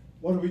Avery's.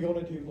 What are we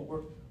going to do,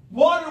 Lord?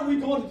 What are we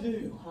going to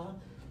do?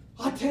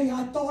 I tell you,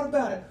 I thought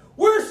about it.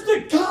 Where's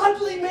the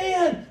godly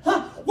man?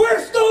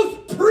 Where's those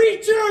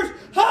preachers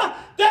that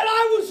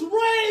I was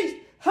raised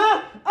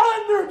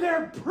under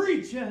their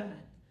preaching?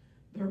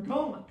 They're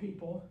gone,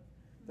 people.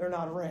 They're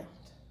not around.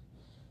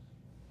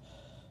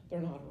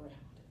 They're not around.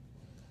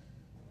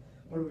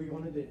 What are we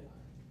going to do?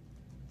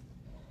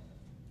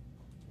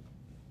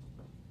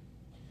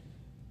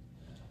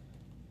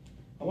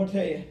 I want to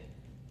tell you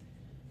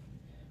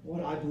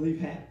what I believe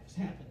has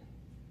happened.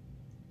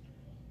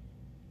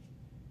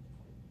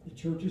 The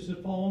churches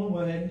have fallen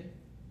away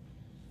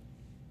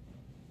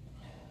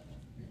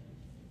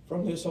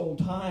from this old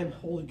time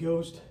Holy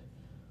Ghost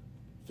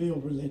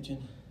filled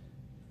religion,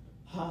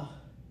 and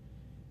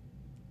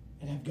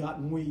have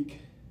gotten weak.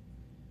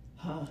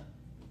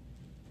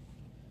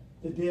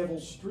 The devil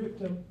stripped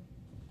them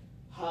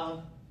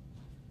of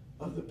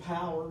the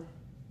power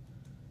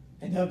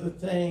and of the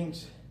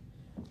things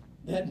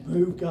that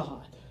move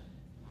God.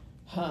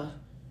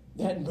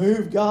 That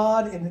move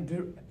God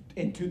into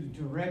the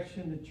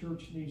direction the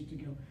church needs to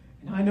go.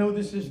 And I know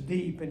this is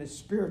deep and it's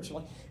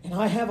spiritual. And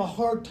I have a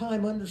hard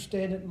time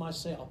understanding it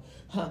myself.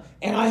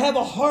 And I have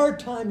a hard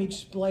time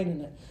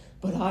explaining it.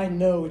 But I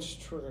know it's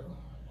true.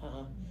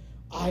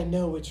 I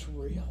know it's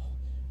real.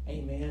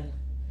 Amen.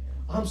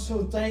 I'm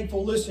so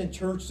thankful, listen,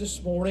 church,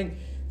 this morning,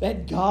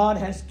 that God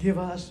has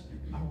given us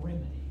a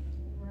remedy.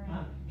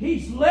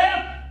 He's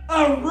left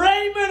a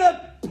remnant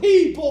of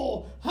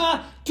people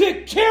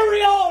to carry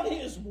on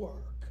His work.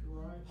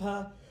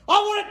 I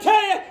want to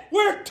tell you,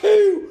 where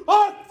 2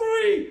 or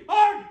 3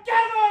 are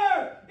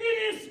gathered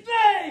in His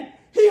name,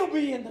 He'll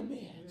be in the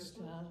midst.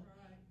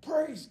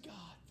 Praise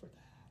God for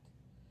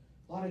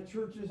that. A lot of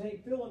churches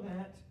ain't feeling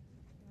that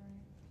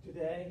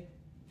today.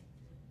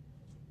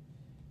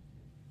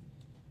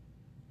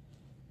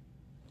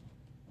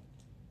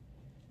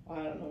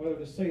 I don't know whether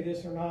to say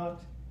this or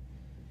not.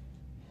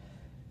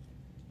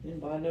 And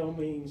by no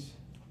means,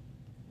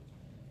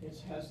 it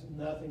has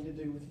nothing to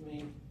do with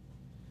me.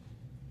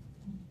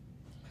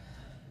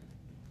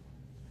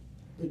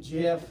 But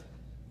Jeff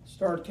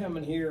started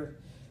coming here.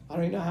 I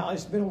don't even know how.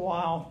 It's been a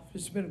while.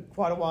 It's been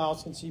quite a while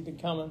since he's been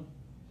coming.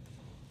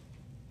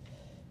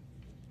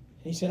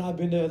 And he said, I've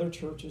been to other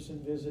churches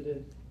and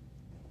visited.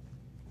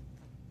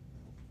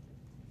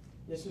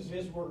 This is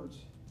his words.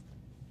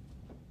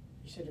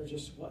 He said, there was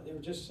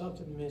just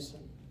something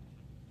missing.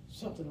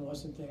 Something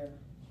wasn't there.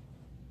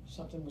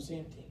 Something was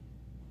empty.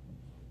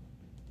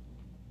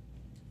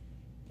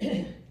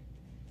 And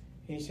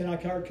he said, I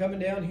started coming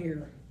down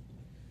here.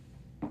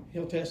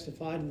 He'll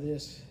testify to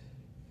this.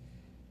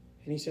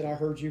 And he said, I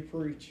heard you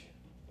preach.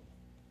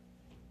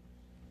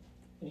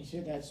 And he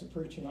said, that's the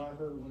preaching I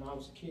heard when I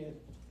was a kid.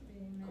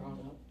 Amen. Growing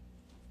up.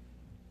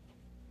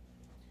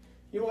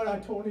 You know what I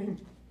told him?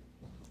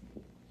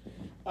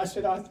 I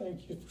said, I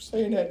thank you for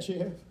saying that,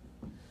 Jeff.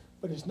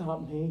 But it's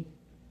not me.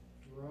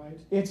 Right.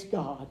 It's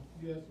God.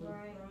 Yes,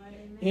 Right.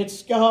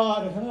 It's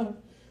God. Huh?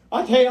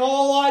 I tell you,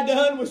 all I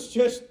done was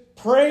just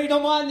prayed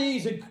on my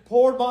knees and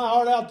poured my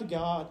heart out to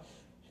God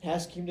and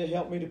asked Him to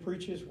help me to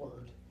preach His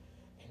word.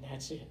 And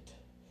that's it.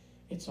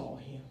 It's all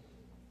Him.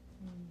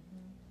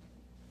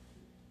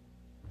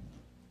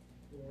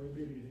 Glory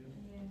be to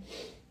Him.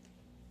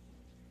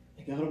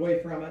 They got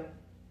away from it.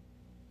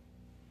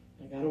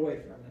 They got away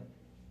from it.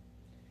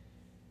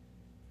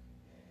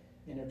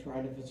 And they're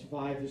trying to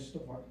survive this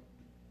storm.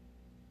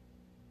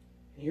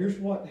 And here's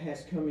what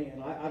has come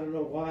in. I don't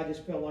know why I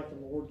just felt like the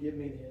Lord gave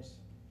me this.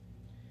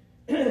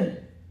 Let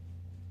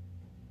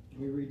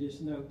me read this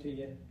note to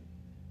you.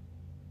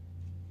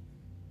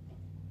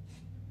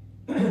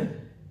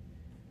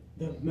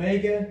 The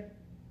mega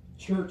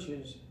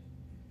churches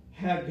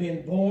have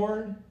been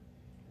born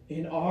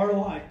in our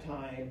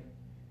lifetime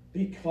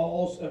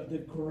because of the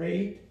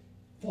great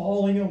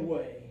falling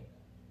away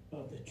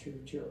of the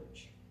true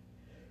church.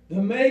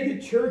 The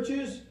mega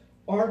churches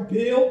are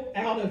built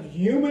out of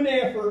human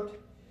effort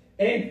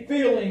and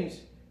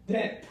feelings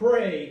that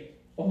prey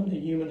on the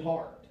human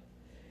heart.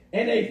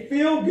 And a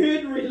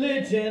feel-good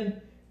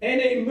religion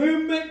and a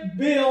movement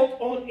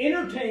built on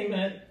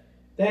entertainment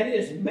that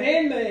is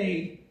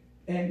man-made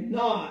and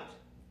not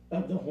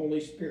of the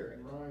Holy Spirit.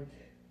 Right.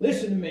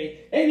 Listen to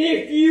me. And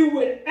if you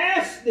would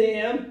ask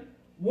them,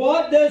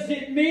 what does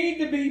it mean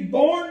to be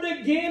born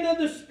again of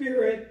the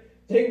Spirit,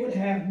 they would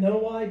have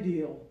no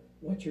idea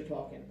what you're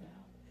talking about.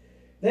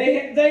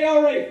 They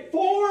are a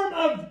form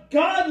of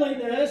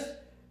godliness,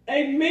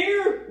 a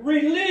mere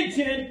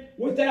religion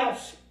without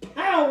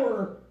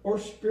power or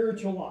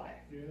spiritual life.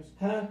 Yes.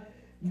 Huh?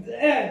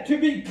 To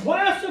be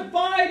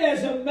classified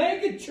as a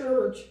mega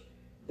church,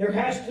 there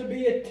has to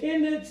be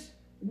attendance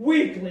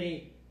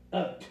weekly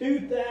of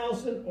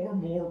 2,000 or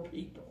more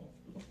people.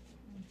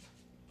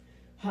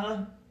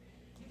 Huh?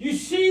 You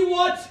see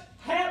what's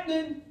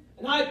happening?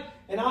 And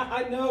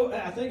I know,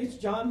 I think it's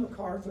John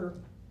MacArthur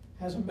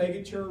has a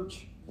mega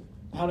church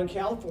out in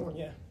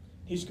California.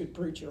 He's a good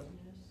preacher.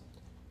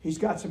 He's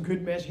got some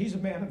good message. He's a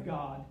man of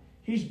God.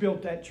 He's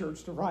built that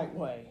church the right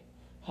way.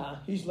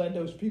 He's led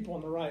those people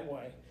in the right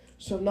way.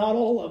 So not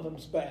all of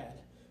them's bad,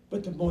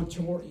 but the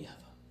majority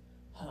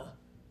of them are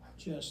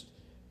just,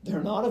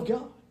 they're not of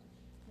God.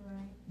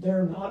 Right.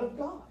 They're not of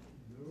God.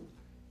 Nope.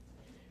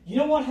 You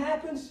know what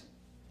happens?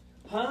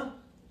 I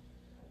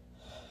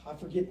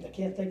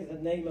can't think of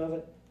the name of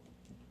it.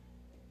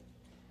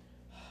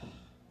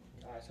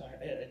 Guys,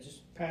 it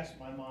just passed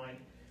my mind.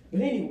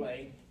 But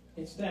anyway,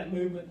 it's that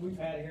movement we've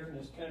had here in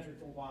this country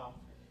for a while.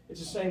 It's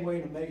the same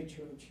way in a mega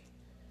church.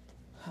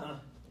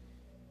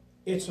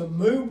 It's a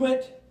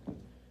movement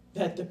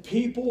that the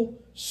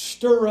people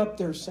stir up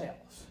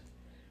themselves.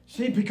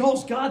 See,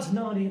 because God's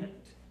not in it.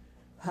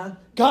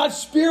 God's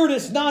Spirit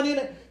is not in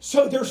it,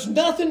 so there's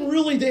nothing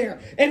really there.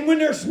 And when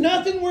there's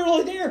nothing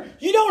really there,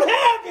 you don't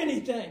have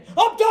anything.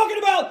 I'm talking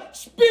about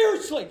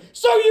spiritually.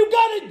 So you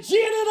got to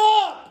gin it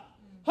up.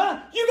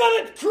 You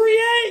got to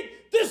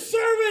create the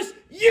service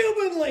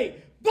humanly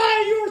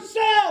by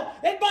yourself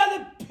and by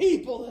the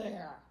people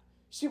there.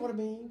 See what I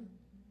mean?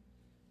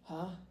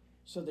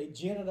 So they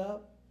gin it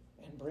up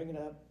and bring it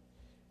up.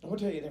 I'm going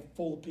to tell you, they're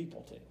full of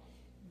people too.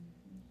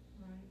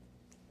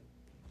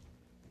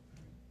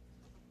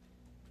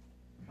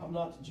 I'm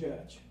not the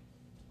judge.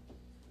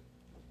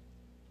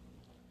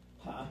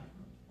 But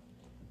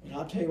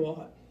I'll tell you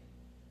what.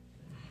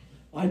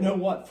 I know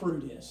what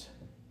fruit is.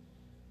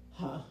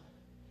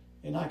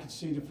 And I can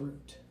see the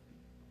fruit.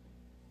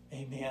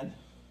 Amen.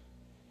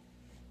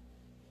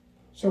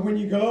 So when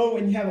you go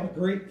and you have a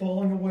great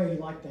falling away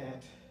like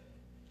that,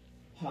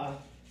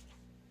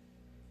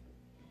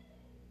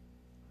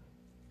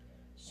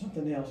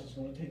 something else is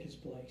going to take its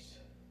place.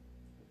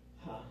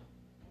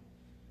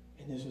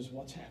 And this is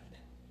what's happening.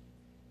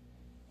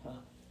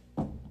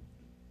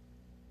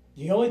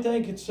 The only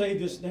thing that can save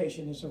this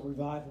nation is a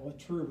revival, a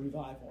true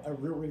revival, a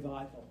real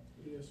revival.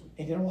 Yes.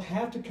 And it'll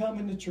have to come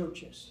in the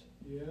churches.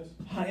 Yes.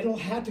 It'll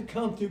have to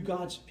come through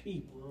God's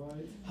people.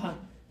 Right.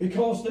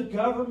 Because the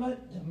government,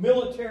 the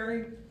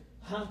military,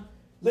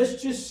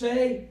 Let's just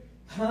say,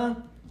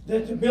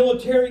 that the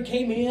military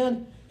came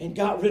in and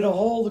got rid of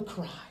all the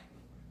crime.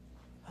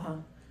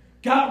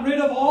 Got rid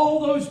of all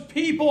those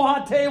people,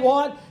 I tell you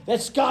what,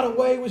 that's got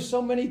away with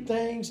so many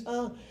things.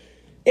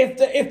 If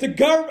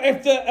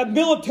the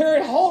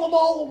military hauled them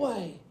all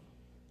away,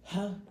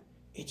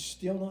 it's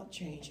still not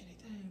changing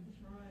anything.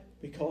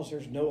 Because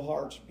there's no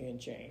hearts being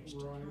changed.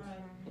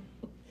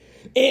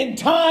 In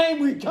time,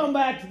 we come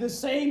back to the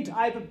same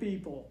type of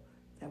people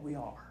that we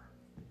are.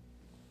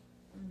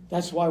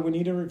 That's why we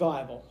need a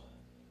revival.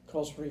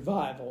 Because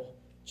revival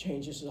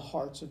changes the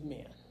hearts of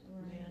men.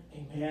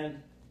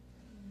 Amen.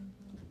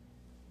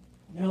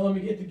 Now let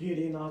me get to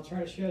Gideon. I'll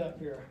try to shut up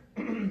here.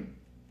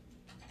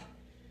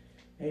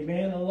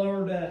 Amen. The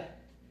Lord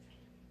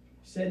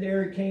said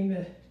there he came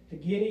to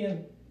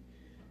Gideon.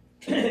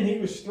 And he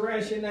was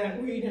threshing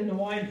that wheat in the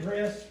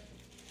winepress.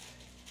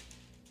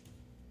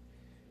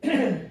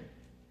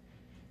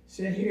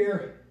 Said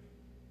here,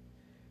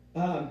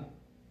 and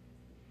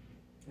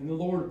the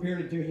Lord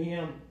appeared to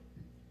him,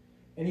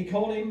 and he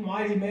called him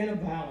mighty man of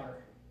valor.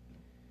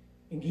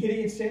 And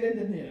Gideon said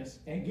unto this,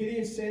 and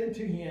Gideon said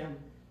unto him,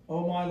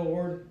 O my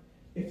Lord,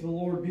 if the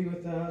Lord be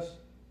with us,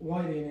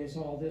 why then is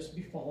all this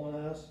befallen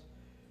us?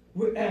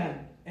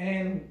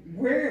 And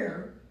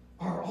where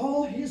are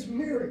all his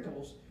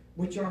miracles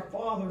which our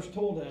fathers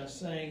told us,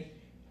 saying,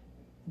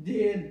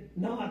 did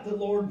not the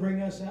Lord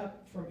bring us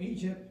up from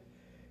Egypt?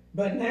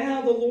 But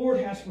now the Lord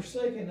has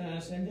forsaken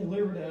us and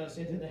delivered us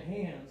into the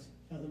hands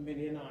of the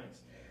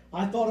Midianites.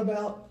 I thought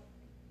about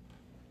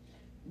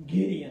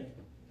Gideon.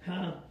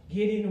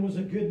 Gideon was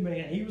a good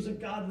man. He was a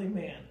godly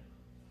man.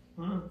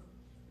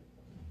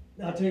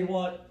 I'll tell you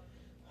what,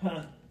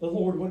 the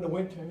Lord wouldn't have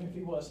went to him if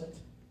he wasn't.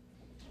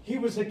 He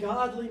was a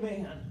godly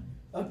man,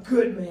 a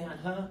good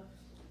man,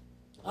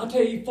 I'll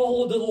tell you, he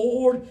followed the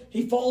Lord,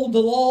 he followed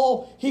the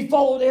law, he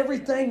followed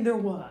everything there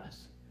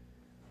was.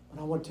 But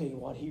I want to tell you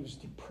what, he was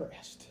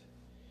depressed.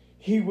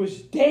 He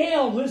was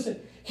down, listen,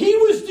 he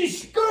was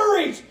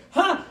discouraged,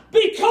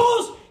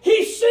 because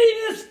he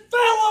seen his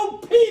fellow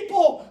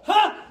people,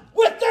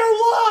 with their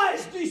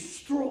lives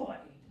destroyed.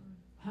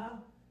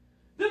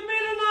 The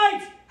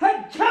Midianites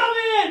had come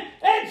in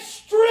and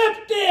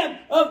stripped them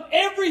of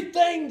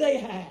everything they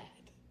had.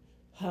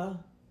 And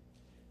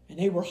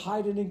they were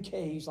hiding in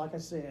caves, like I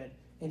said,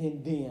 and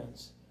in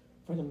dens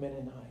for the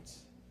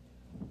Midianites.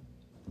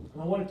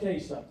 And I want to tell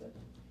you something.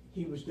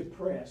 He was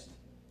depressed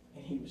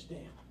and he was down.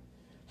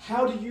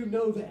 How do you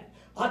know that?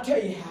 I'll tell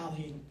you how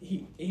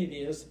it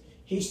is.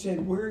 He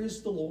said, where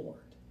is the Lord?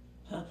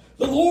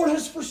 The Lord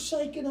has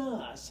forsaken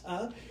us.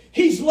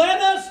 He's let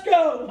us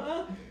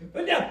go.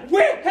 But now,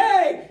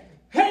 hey,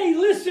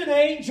 listen,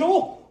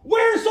 angel.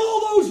 Where's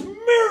all those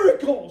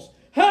miracles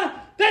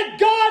that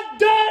God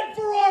done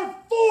for our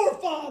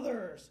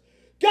forefathers?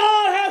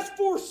 God has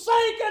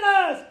forsaken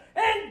us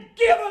and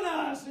given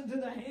us into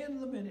the hand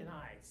of the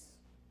Midianites.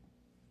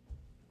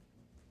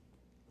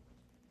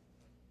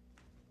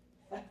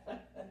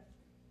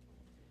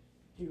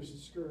 He was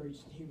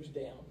discouraged and he was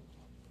down.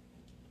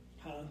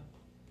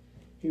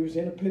 He was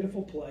in a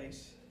pitiful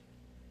place.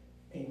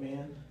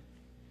 Amen.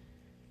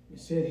 He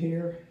said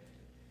here,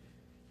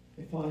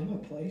 they find my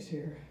place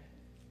here.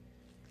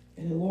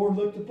 And the Lord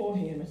looked upon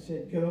him and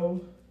said,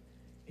 go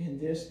in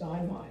this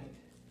thy might,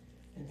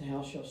 and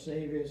thou shalt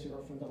save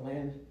Israel from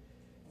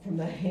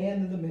the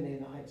hand of the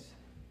Midianites.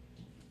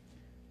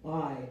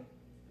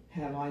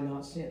 Have I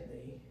not sent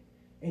thee?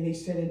 And he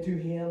said unto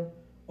him,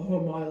 O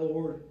my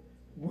Lord,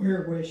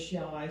 wherewith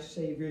shall I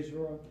save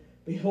Israel?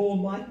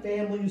 Behold, my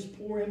family is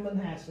poor in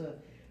Manasseh,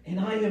 and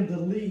I am the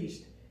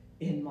least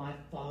in my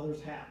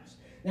father's house.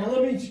 Now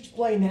let me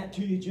explain that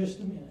to you just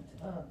a minute.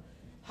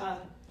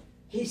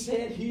 He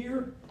said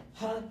here,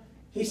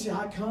 he said,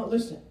 I can't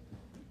listen.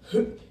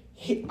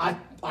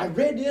 I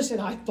read this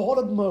and I thought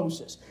of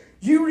Moses.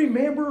 You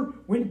remember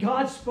when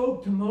God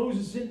spoke to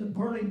Moses in the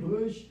burning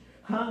bush?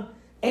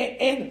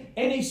 And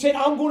he said,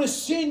 I'm going to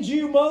send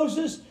you,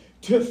 Moses,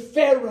 to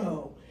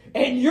Pharaoh.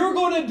 And you're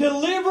going to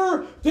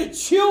deliver the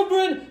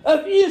children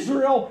of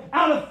Israel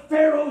out of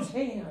Pharaoh's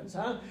hands.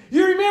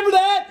 You remember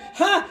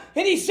that?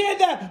 And he said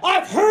that,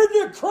 I've heard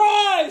the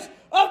cries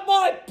of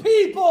my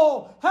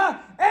people,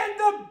 and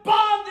the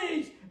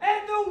bondage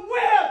and the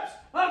whips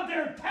of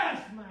their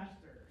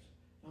taskmasters.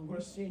 I'm going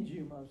to send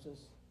you,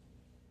 Moses.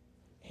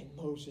 And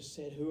Moses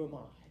said, who am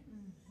I?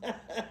 Who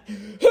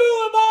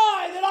am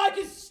I that I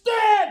can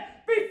stand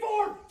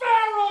before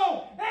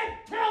Pharaoh and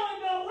tell him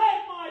to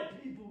let my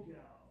people go?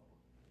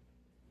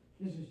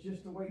 This is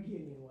just the way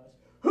Gideon was.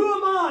 Who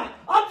am I?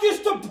 I'm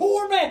just a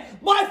poor man.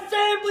 My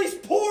family's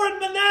poor in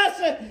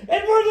Manasseh,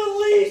 and we're the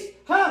least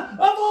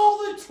of all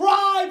the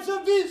tribes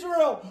of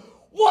Israel.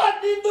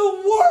 What in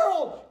the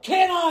world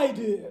can I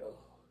do?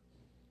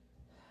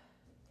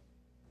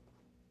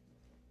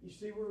 You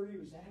see where he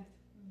was at?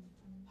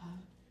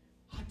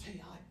 I tell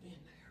you, I've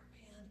been there,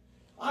 man.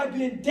 I've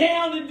been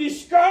down and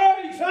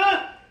discouraged,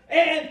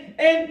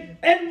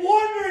 and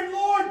wondering,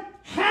 Lord,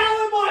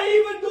 how am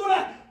I even going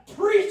to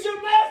preach a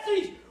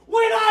message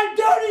when I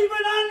don't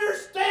even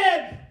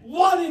understand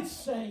what it's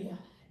saying?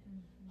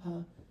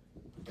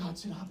 God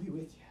said, I'll be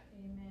with you.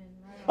 Amen.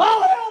 Right.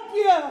 I'll help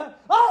you.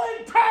 I'll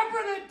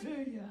interpret it to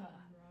you.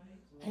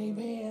 Right.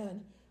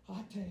 Amen.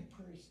 I tell you,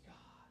 praise God.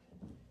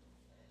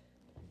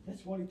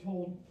 That's what he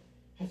told.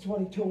 That's what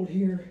he told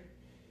here.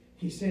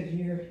 He said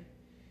here,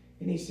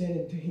 and he said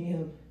unto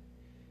him,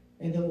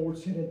 and the Lord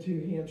said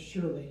unto him,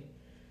 surely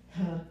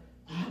I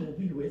will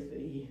be with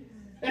thee.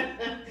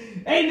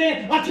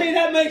 Amen. I tell you,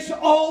 that makes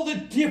all the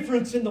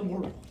difference in the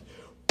world.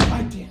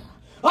 Right there.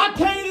 I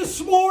tell you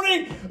this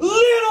morning,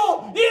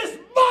 little is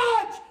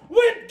much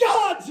when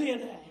God's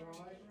in it.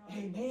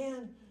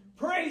 Amen.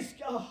 Praise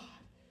God.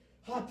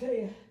 I tell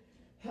you,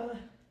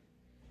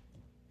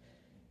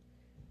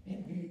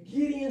 and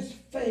Gideon's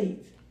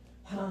faith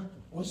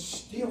was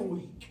still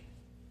weak.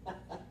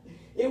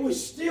 It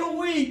was still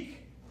weak.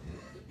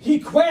 He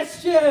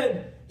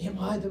questioned, am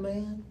I the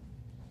man?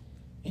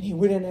 And he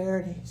went in there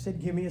and he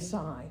said, give me a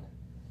sign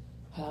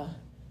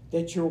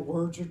that your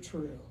words are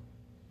true.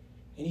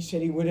 And he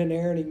said he went in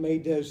there and he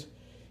made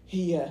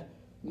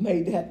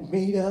that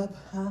meat up,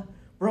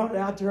 brought it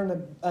out there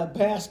in a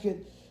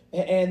basket,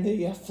 and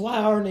the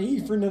flour and the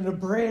ephraim and the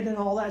bread and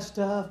all that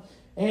stuff,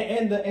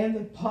 and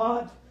the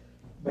pot,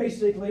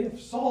 basically of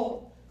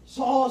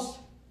sauce,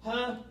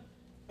 the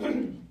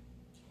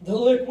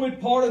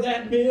liquid part of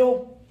that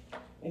meal.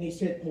 And he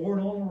said, pour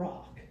it on the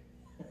rock.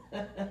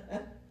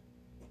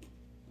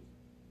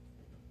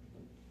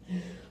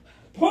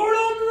 Pour it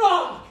on the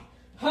rock.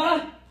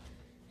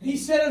 He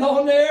set it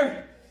on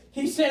there.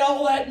 He set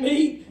all that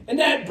meat and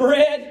that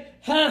bread.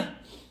 And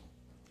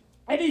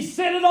he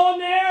set it on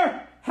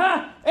there.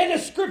 And the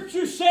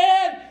scripture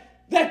said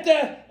that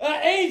the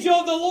angel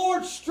of the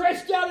Lord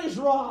stretched out his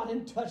rod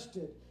and touched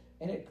it.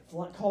 And it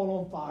caught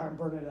on fire and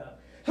burned it up.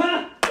 Woo!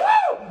 I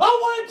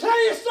want to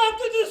tell you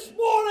something this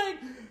morning.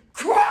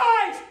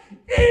 Christ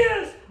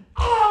is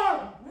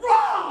our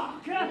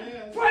rock.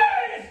 Yes.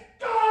 Praise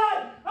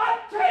God. I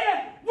tell you,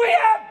 we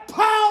have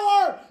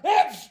power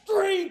and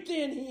strength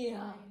in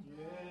Him.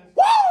 Yes.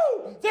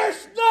 Woo!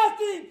 There's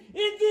nothing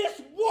in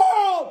this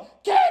world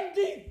can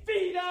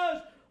defeat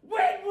us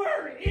when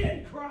we're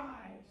in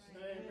Christ.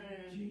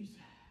 Amen. Jesus.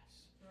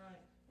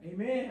 Right.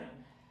 Amen.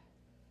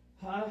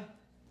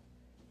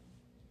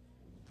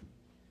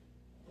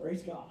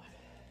 Praise God.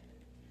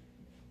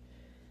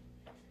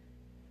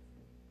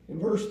 In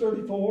verse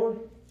 34, it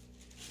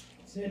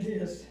said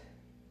this.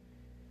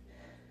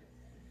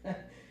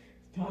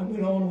 Time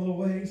went on a little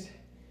ways.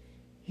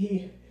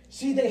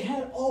 They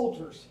had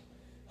altars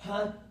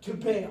to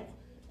Baal.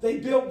 They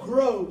built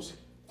groves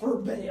for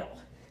Baal.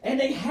 And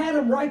they had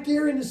them right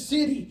there in the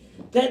city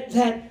that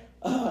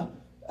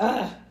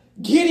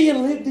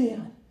Gideon lived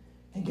in.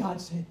 And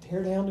God said,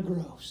 tear down the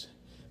groves.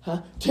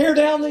 Tear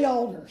down the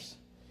altars.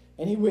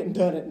 And he went and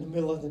done it in the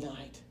middle of the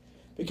night.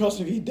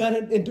 Because if he'd done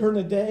it during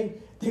the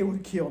day, they would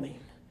have killed him.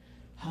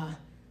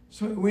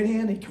 So he went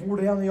in, he tore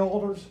down the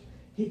altars,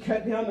 he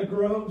cut down the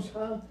groves,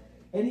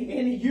 and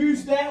he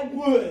used that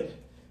wood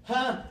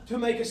to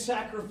make a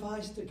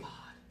sacrifice to God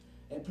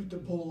and put the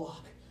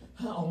bullock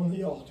on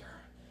the altar.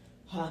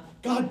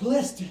 God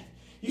blessed it.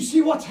 You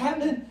see what's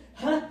happening?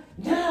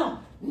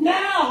 Now,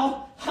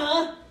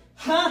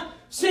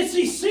 since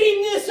he's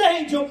seen this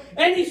angel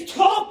and he's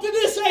talked to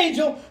this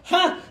angel,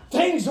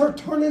 things are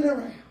turning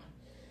around.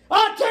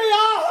 I tell you,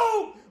 I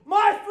hope,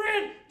 my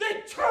friend,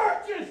 that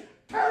churches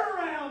turn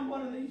around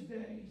one of these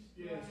days.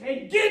 Yes.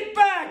 And get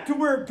back to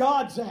where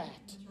God's at.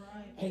 That's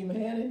right.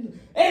 Amen.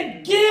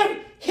 And give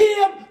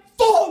Him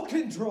full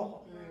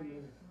control.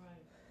 Amen.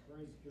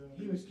 Right.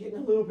 He was getting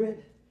a little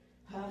bit,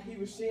 he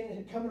was seeing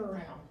it coming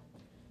around.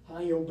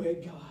 He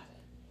obeyed God.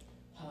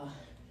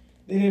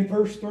 Then in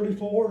verse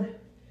 34,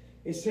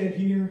 it said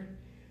here,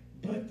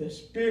 but the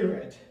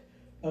Spirit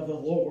of the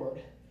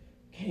Lord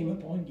came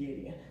upon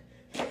Gideon.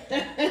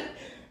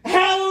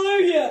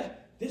 Hallelujah!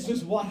 This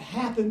is what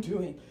happened to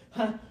him.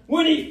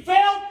 When he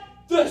felt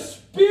the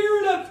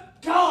Spirit of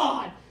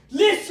God,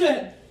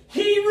 listen,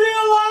 he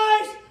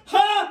realized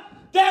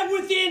that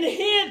within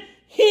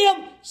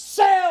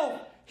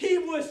himself he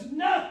was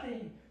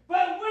nothing.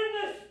 But when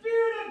the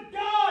Spirit of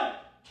God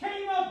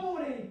came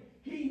upon him,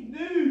 he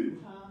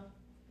knew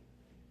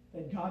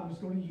that God was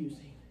going to use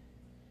him.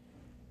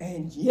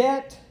 And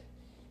yet,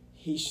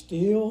 he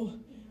still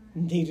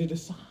needed a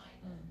sign.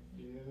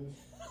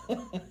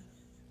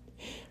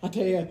 I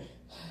tell you,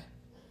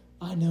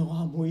 I know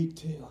I'm weak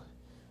too.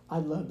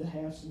 I'd love to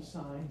have some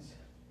signs.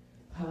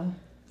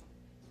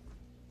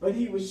 But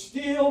he was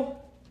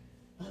still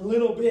a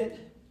little bit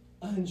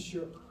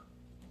unsure.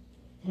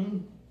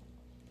 And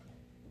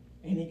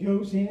he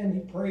goes in,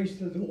 he prays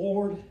to the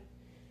Lord,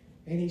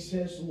 and he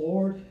says,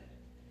 Lord,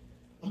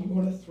 I'm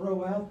going to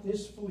throw out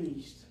this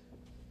fleece.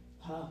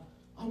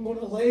 I'm going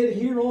to lay it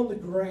here on the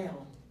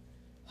ground.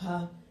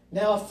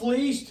 Now, a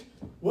fleece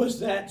was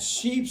that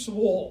sheep's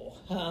wool.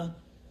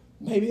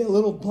 Maybe a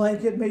little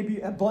blanket, maybe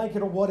a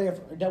blanket or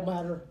whatever. It don't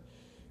matter.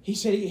 He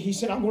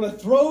said, I'm going to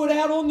throw it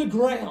out on the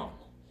ground.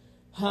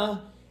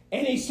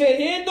 And he said,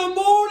 in the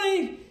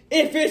morning,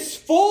 if it's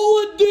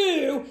full of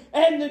dew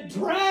and the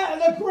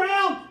ground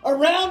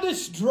around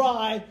it's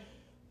dry,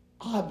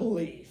 I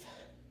believe.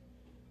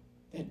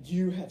 that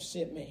you have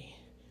sent me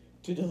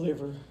to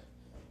deliver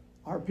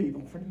our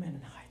people from the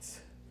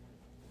Mennonites.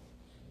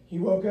 He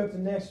woke up the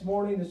next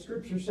morning, the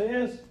scripture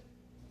says,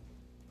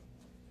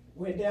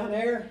 went down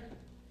there,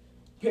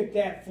 picked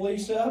that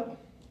fleece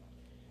up,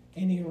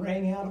 and he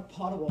wrung out a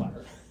pot of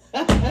water.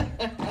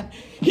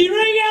 He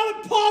wrung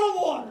out a pot of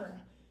water.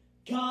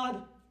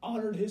 God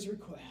honored his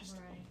request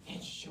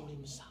and showed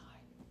him a sign.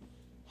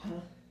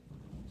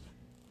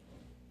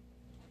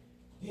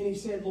 Then he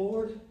said,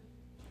 Lord,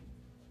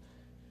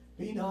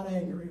 be not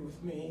angry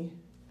with me.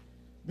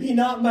 Be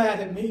not mad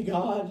at me,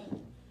 God.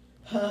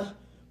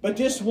 But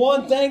this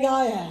one thing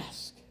I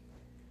ask.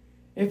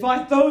 If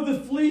I throw the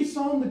fleece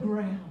on the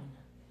ground,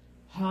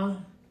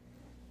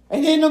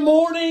 and in the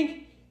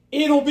morning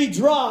it'll be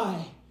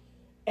dry,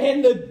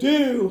 and the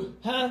dew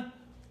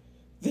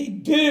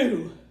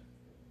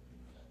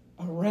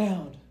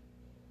around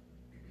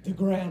the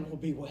ground will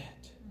be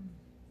wet.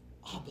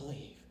 I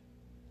believe.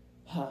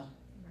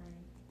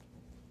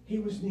 He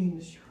was needing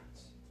assurance.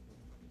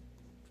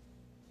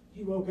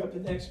 He woke up the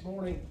next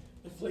morning,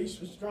 the fleece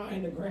was dry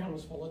and the ground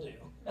was full of dew.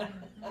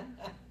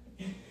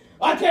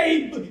 I tell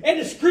you, and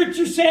the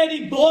scripture said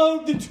he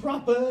blowed the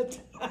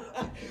trumpet.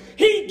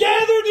 He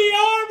gathered the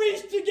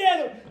armies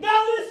together.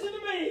 Now listen to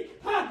me.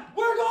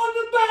 We're going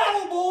to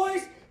battle,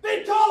 boys,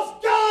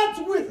 because God's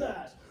with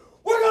us.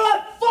 We're going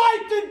to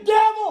fight the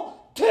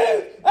devil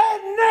tooth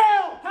and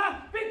nail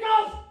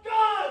because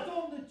God's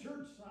on the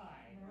church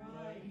side.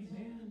 Right.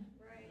 Amen.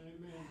 Right.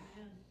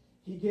 Amen.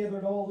 He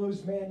gathered all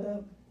those men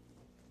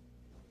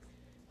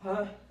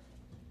up.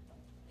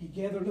 He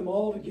gathered them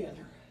all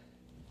together.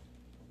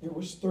 There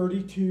was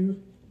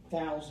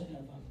 32,000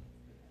 of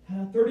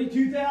them.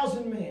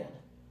 32,000 men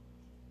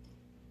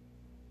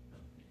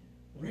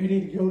ready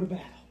to go to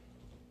battle.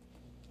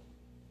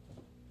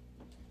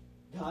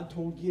 God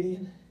told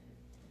Gideon,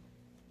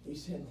 he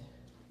said,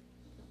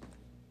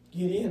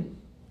 Gideon,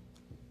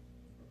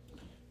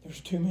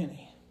 there's too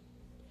many.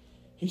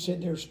 He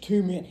said, there's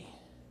too many.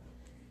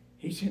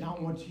 He said,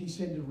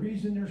 the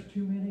reason there's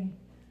too many,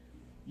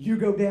 you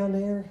go down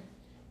there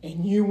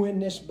and you win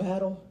this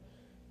battle,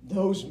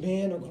 those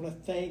men are going to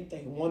think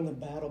they won the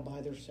battle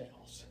by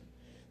themselves.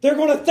 They're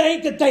going to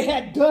think that they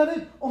had done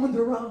it on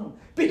their own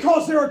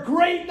because they're a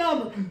great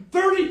number,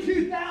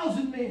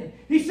 32,000 men.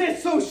 He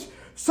says,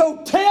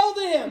 so tell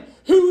them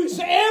who is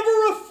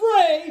ever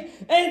afraid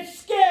and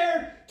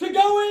scared to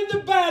go into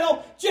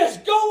battle,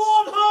 just go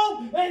on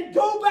home and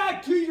go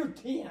back to your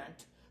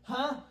tent.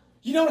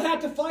 You don't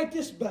have to fight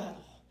this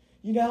battle.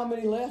 You know how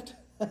many left?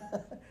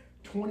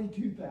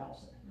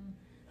 22,000.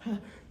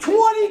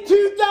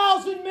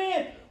 22,000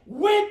 men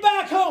went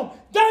back home.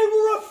 They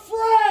were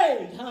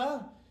afraid,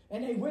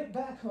 and they went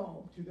back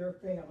home to their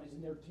families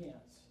and their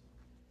tents.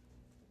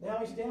 Now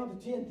he's down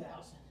to 10,000.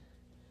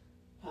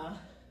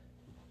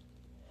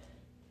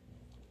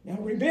 Now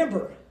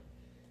remember,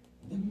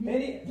 the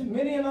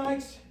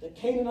Midianites, the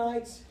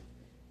Canaanites,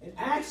 and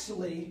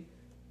actually,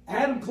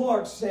 Adam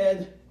Clark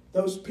said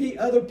those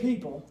other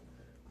people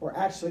were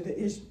actually the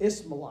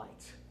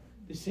Ishmaelites,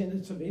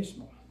 descendants of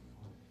Ishmael.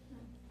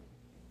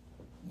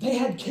 They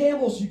had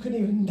camels, you couldn't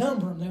even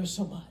number them, there was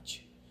so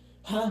much.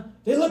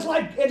 They looked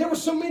like, and there were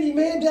so many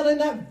men down in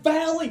that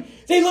valley,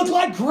 they looked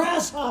like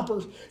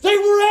grasshoppers. They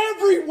were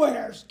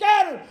everywhere,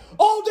 scattered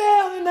all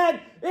down in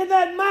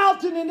that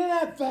mountain and in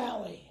that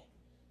valley.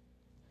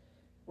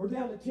 We're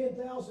down to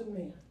 10,000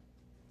 men.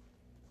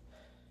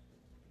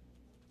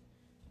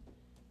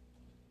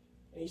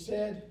 And he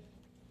said,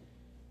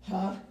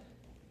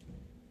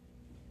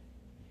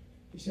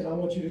 He said, I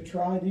want you to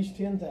try these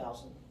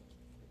 10,000.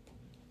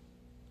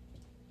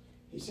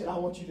 He said, I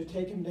want you to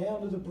take them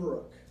down to the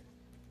brook.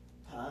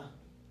 And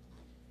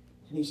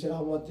he said, I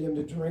want them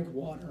to drink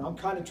water. I'm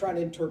kind of trying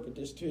to interpret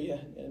this to you.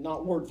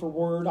 Not word for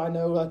word. I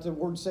know what the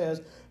word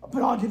says,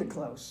 but I'll get it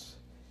close.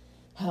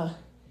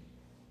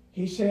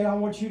 He said, I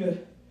want you to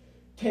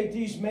take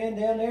these men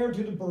down there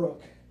to the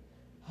brook.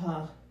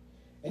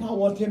 And I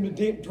want them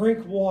to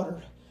drink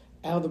water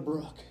out of the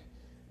brook.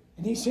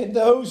 And he said,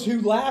 those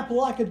who lap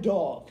like a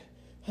dog.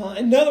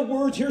 In other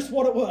words, here's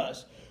what it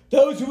was.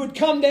 Those who would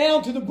come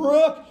down to the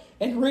brook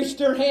and reach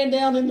their hand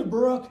down in the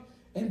brook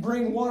and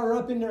bring water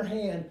up in their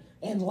hand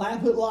and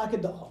lap it like a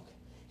dog.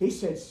 He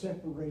said,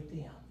 separate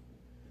them.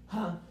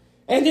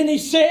 And then he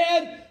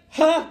said,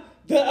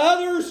 the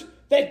others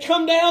that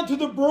come down to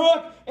the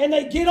brook and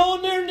they get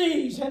on their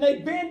knees and they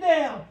bend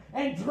down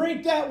and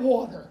drink that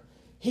water.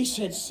 He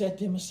said, set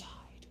them aside.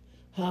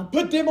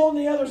 Put them on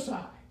the other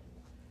side.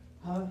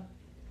 And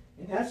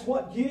that's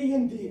what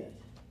Gideon did.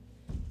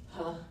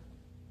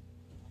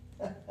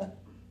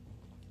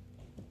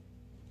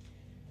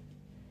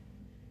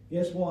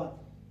 Guess what?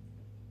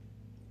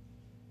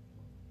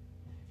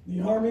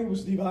 The army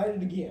was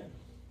divided again.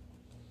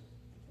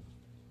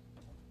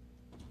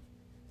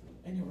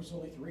 And there was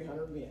only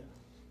 300 men.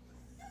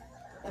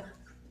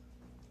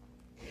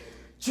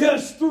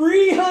 Just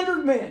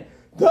 300 men.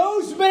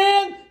 Those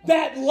men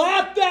that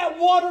lapped that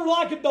water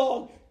like a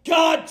dog,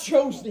 God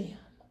chose them.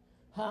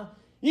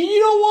 You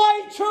know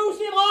why he chose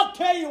him? I'll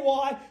tell you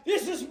why.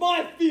 This is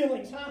my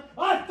feelings, huh?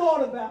 I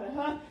thought about it,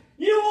 huh?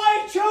 You know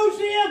why he chose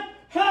him?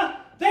 Huh?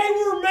 They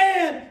were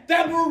men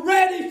that were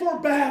ready for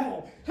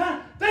battle.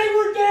 Huh? They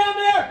were down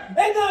there,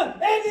 and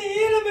the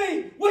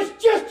enemy was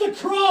just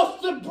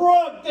across the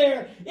brook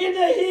there, in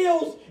the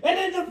hills and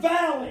in the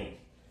valley.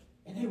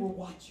 And they were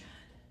watching.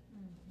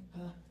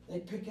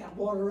 They'd pick that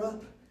water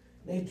up,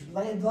 they'd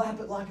lap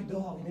it like a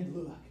dog, and they'd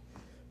look.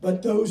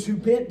 But those who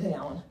bent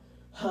down,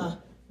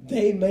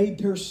 they made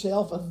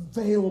themselves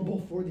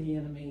available for the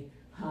enemy.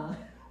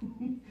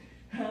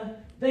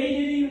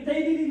 They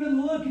didn't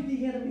even look at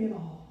the enemy at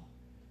all.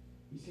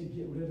 He said,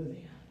 get rid of them.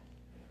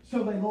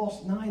 So they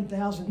lost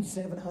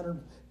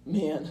 9,700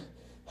 men.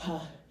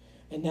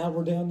 And now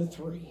we're down to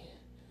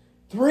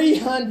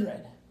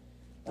 300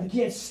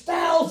 against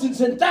thousands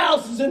and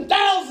thousands and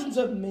thousands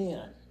of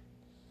men.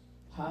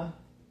 Now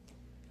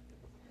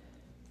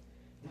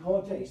I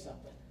want to tell you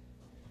something.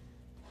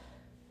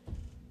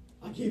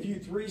 I'll give you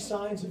 3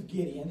 signs of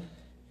Gideon.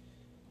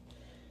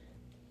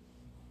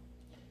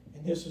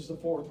 And this is the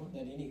 4th one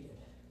that he needed.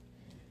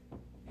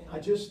 And I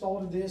just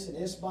thought of this, and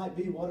this might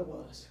be what it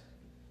was.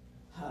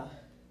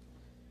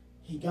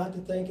 He got to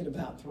thinking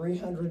about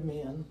 300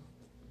 men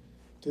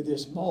to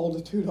this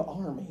multitude of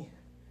army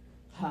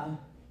that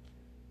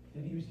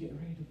he was getting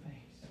ready to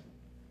face.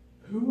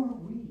 Who are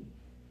we?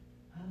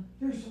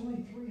 There's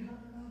only 300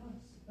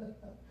 of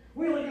us.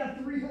 We only got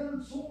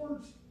 300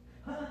 swords.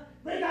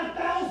 They got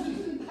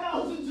thousands and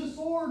thousands of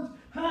swords.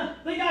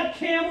 They got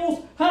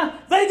camels.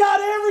 They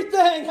got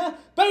everything.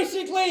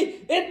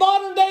 Basically, in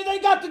modern day, they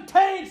got the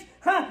tanks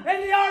and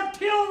the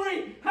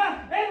artillery.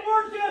 And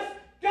we're just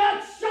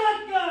got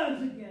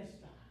shotguns against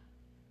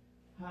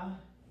them.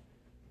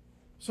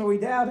 So he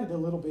doubted a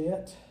little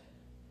bit.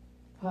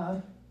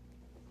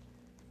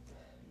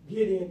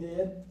 Gideon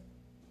did.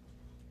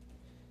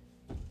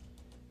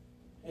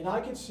 And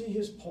I can see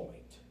his point.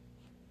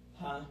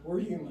 We're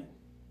human.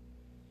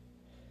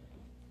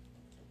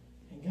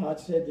 And God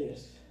said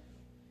this.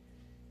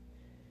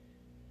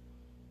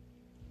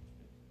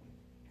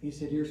 He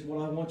said, here's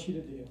what I want you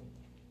to do.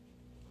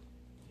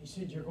 He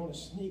said, you're going to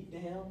sneak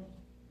down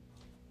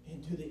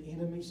into the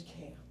enemy's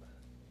camp.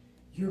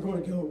 You're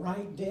going to go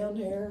right down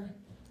there,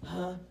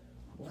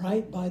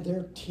 right by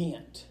their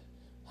tent.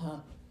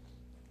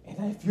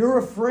 And if you're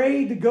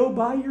afraid to go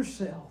by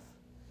yourself,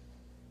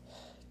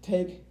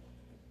 I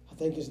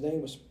think his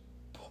name was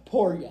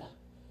Porya.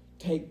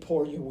 Take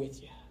Porya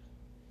with you.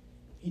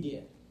 He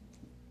did.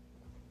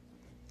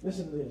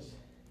 Listen to this.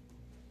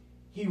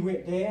 He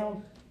went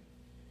down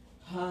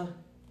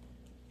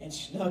and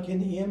snuck in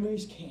the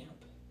enemy's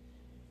camp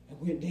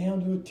and went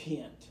down to a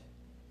tent.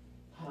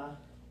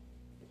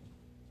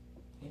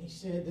 And he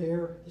said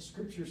there, the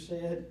scripture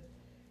said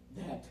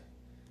that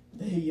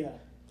they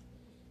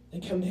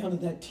come down to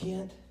that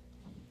tent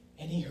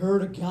and he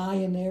heard a guy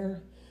in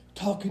there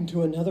talking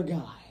to another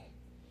guy.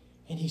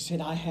 And he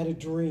said, I had a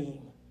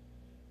dream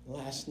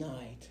last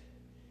night.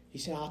 He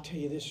said, I'll tell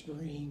you this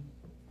dream.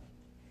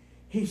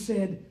 He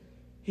said,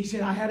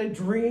 I had a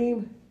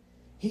dream.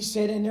 He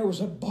said, and there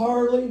was a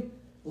barley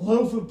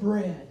loaf of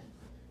bread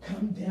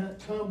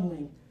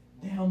tumbling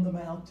down the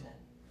mountain.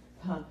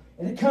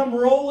 And it come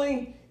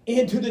rolling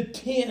into the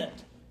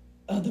tent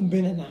of the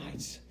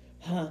Mennonites.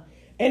 And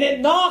it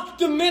knocked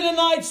the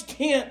Mennonites'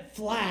 tent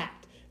flat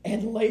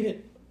and laid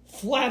it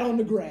flat on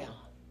the ground.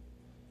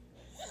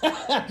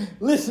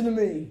 Listen to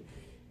me.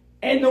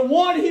 And the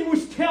one he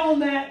was telling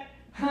that,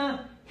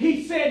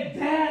 he said,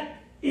 that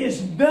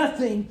is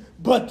nothing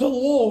but the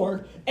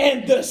Lord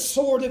and the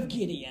sword of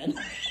Gideon.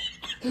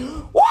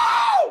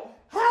 Whoa!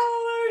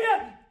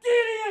 Hallelujah!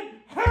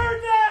 Gideon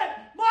heard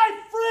that, my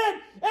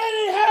friend, and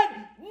he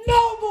had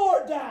no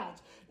more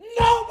doubts,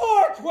 no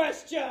more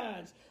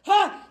questions.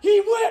 He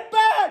went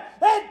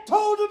back and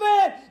told the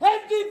man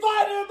and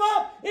divided them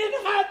up in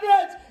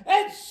hundreds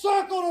and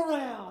circled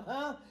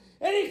around.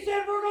 And he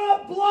said, we're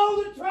going to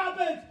blow the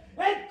trumpets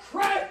and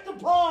crash the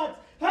pots.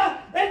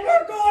 And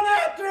we're going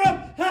after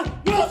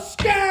them. We'll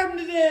scare them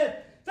to death.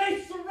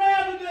 They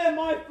surrounded them,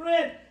 my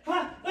friend.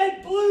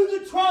 They blew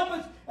the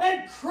trumpets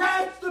and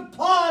crashed the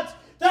pots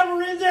that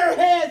were in their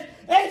heads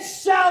and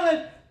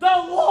shouted, the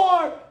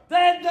Lord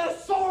and the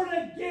sword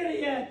of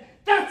Gideon.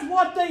 That's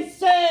what they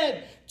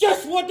said.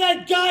 Just what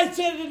that guy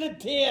said in the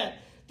tent.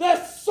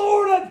 The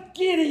sword of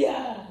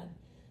Gideon.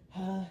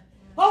 I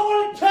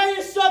want to tell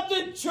you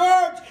something,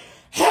 church.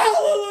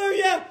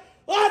 Hallelujah.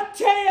 I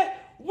tell you,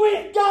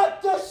 we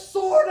got the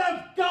sword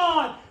of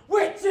God,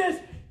 which is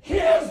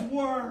His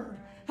word.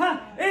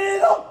 And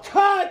it'll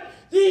cut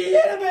the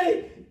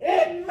enemy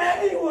in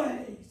many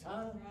ways.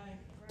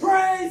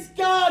 Praise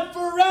God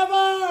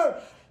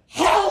forever.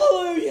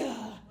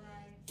 Hallelujah.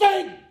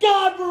 Thank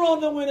God we're on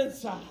the winning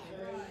side.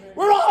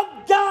 We're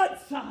on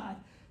God's side.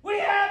 We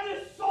have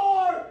the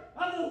sword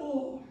of the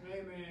Lord.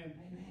 Amen.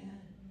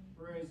 Amen.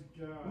 Praise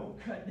God. We'll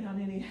cut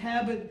down any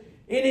habit,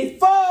 any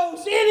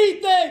foes,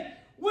 anything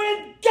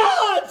when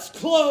God's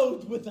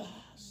clothed with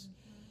us.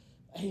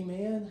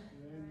 Amen.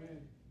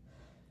 Amen.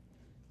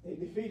 They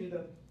defeated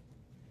them.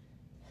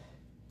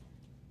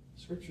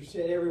 Scripture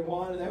said every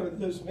one of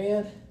those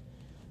men,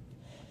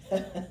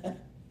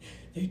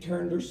 they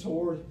turned their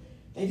sword.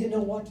 They didn't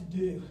know what to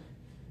do.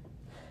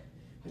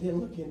 I didn't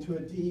look into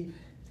it deep.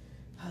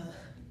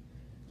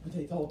 But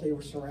they thought they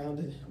were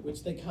surrounded,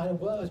 which they kind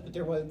of was, but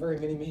there wasn't very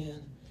many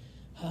men.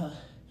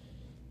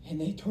 And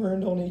they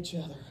turned on each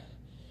other.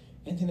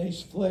 And then they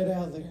just fled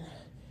out of there.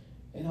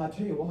 And I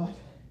tell you what,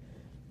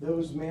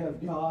 those men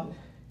of God,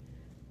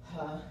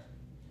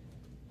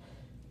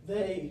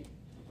 they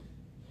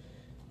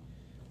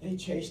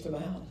chased them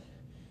out.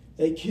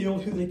 They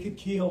killed who they could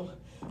kill,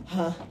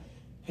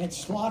 and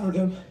slaughtered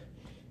them.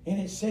 And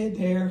it said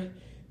there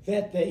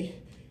that they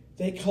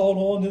called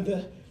on to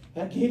the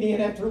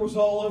Gideon after it was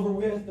all over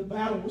with, the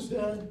battle was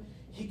done.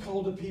 He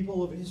called the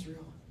people of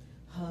Israel.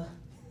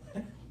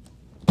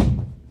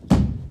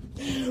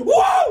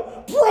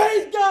 Whoa!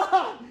 Praise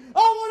God!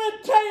 I'll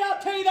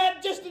tell you that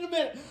in just in a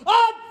minute.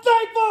 I'm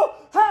thankful,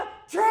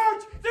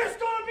 church, there's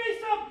going to be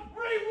some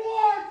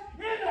rewards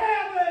in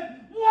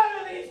heaven one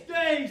of these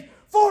days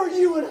for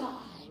you and I.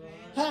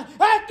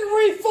 After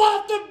we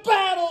fought the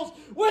battles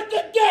with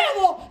the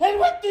devil and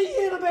with the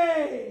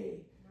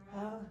enemy.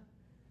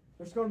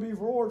 There's going to be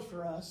rewards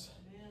for us.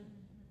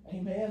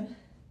 Amen.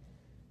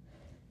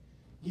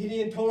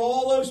 Gideon told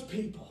all those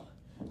people.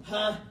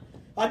 I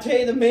tell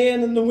you, the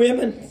men and the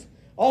women,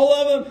 all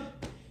of them,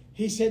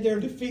 he said they're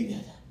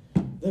defeated.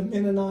 The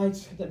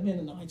Midianites,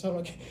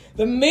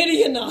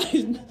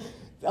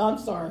 I'm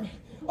sorry,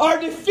 are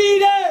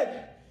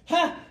defeated.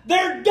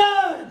 They're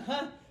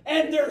done.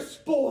 And their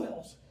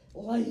spoils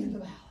lay in the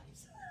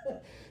valleys.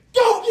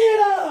 Go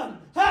get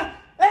them.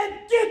 And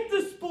get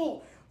the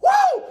spoil.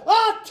 Woo!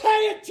 I'll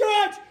tell you,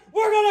 church,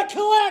 we're going to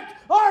collect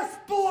our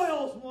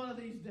spoils one of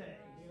these days.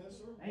 Yes,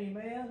 sir.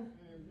 Amen. Amen.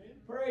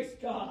 Praise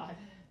God.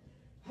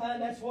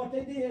 And that's what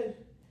they did.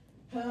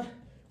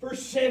 For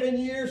 7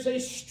 years, they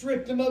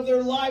stripped them of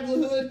their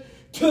livelihood,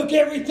 took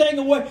everything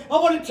away. I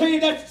want to tell you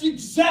that's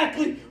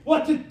exactly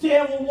what the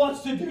devil wants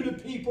to do to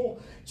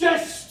people.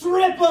 Just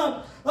strip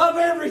them of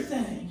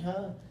everything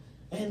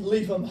and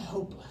leave them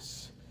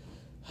hopeless.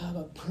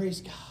 But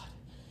praise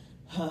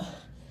God.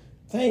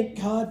 Thank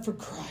God for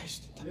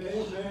Christ.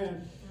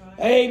 Amen.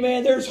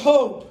 Amen. There's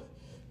hope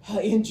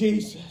in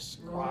Jesus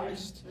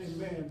Christ.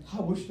 Amen.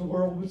 I wish the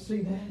world would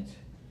see that.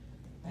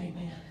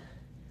 Amen.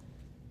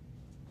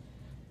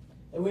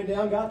 They went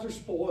down and got their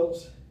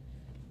spoils.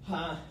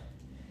 I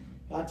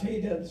tell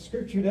you, the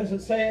Scripture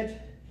doesn't say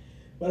it,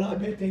 but I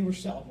bet they were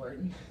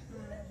celebrating.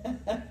 I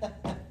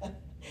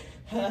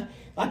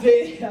tell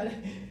you,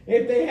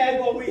 if they had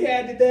what we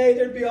had today,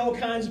 there'd be all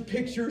kinds of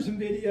pictures and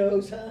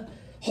videos,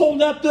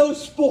 holding up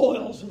those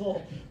spoils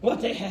of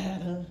what they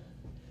had.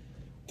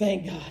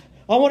 Thank God.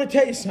 I want to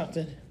tell you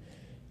something,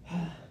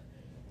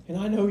 and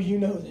I know you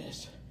know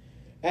this.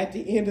 At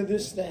the end of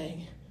this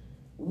thing,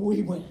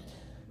 we win it.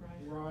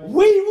 Right.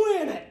 We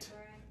win it.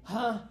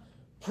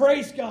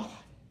 Praise God.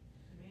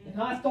 And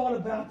I thought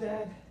about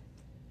that.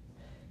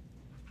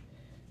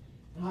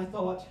 And I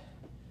thought,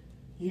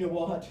 you know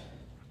what?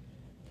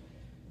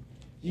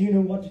 You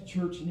know what the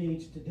church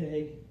needs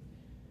today?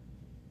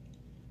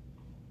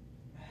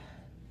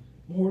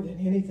 More than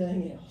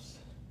anything else.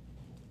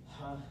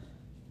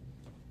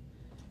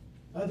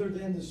 Other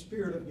than the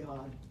Spirit of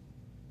God.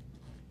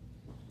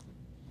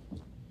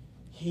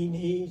 He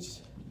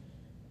needs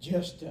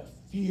just a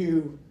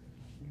few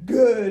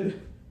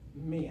good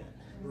men.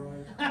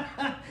 Right.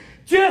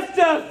 Just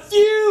a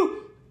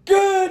few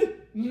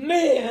good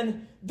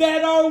men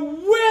that are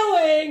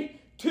willing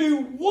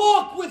to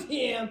walk with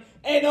Him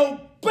and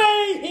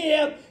obey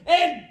Him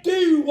and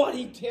do what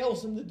He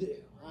tells them to do.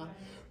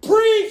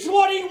 Preach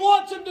what He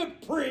wants them to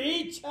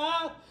preach.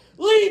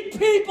 Lead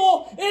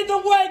people in the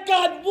way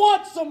God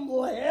wants them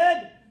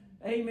led.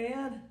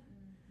 Amen.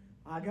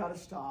 I got to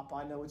stop.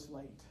 I know it's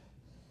late.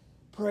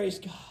 Praise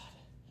God.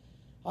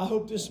 I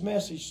hope this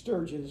message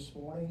stirred you this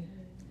morning.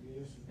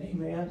 Yes.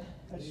 Amen.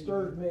 It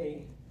stirred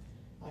me.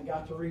 I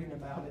got to reading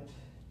about it.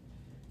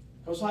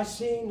 Because I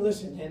seen,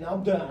 listen, and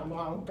I'm done.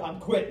 I'm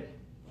quitting.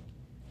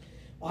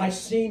 I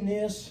seen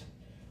this.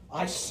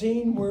 I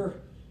seen where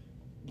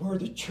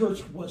the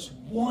church was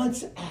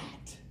once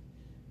at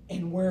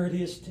and where it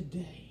is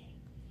today.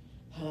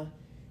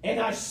 And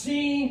I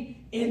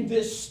seen in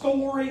this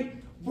story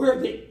where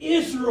the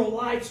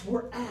Israelites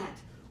were at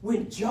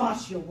when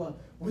Joshua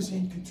was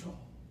in control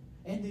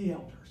and the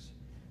elders.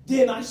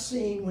 Then I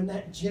seen when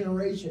that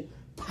generation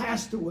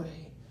passed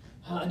away,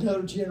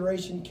 another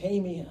generation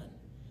came in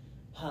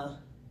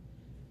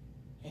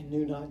and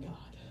knew not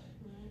God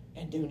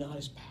and knew not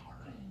His power.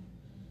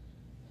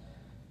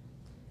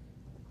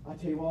 I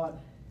tell you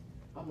what,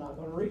 I'm not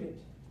going to read it.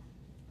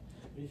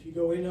 But if you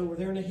go in over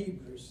there in the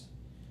Hebrews,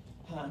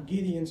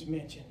 Gideon's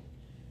mentioned.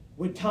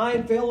 With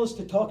time, fellas,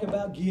 to talk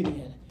about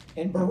Gideon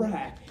and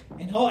Barak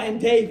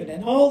and David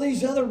and all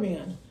these other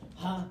men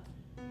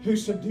who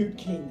subdued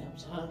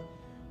kingdoms.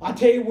 I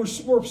tell you,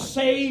 we're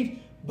saved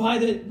by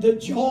the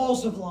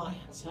jaws of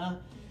lions.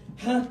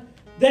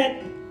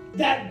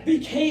 That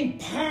became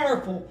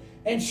powerful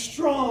and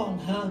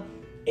strong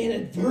in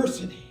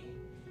adversity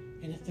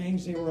and the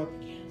things they were up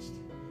against.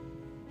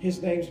 his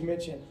name's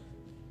mentioned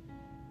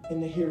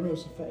in the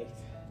heroes of faith.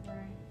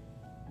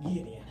 Right.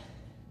 Gideon.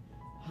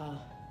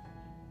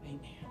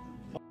 Amen.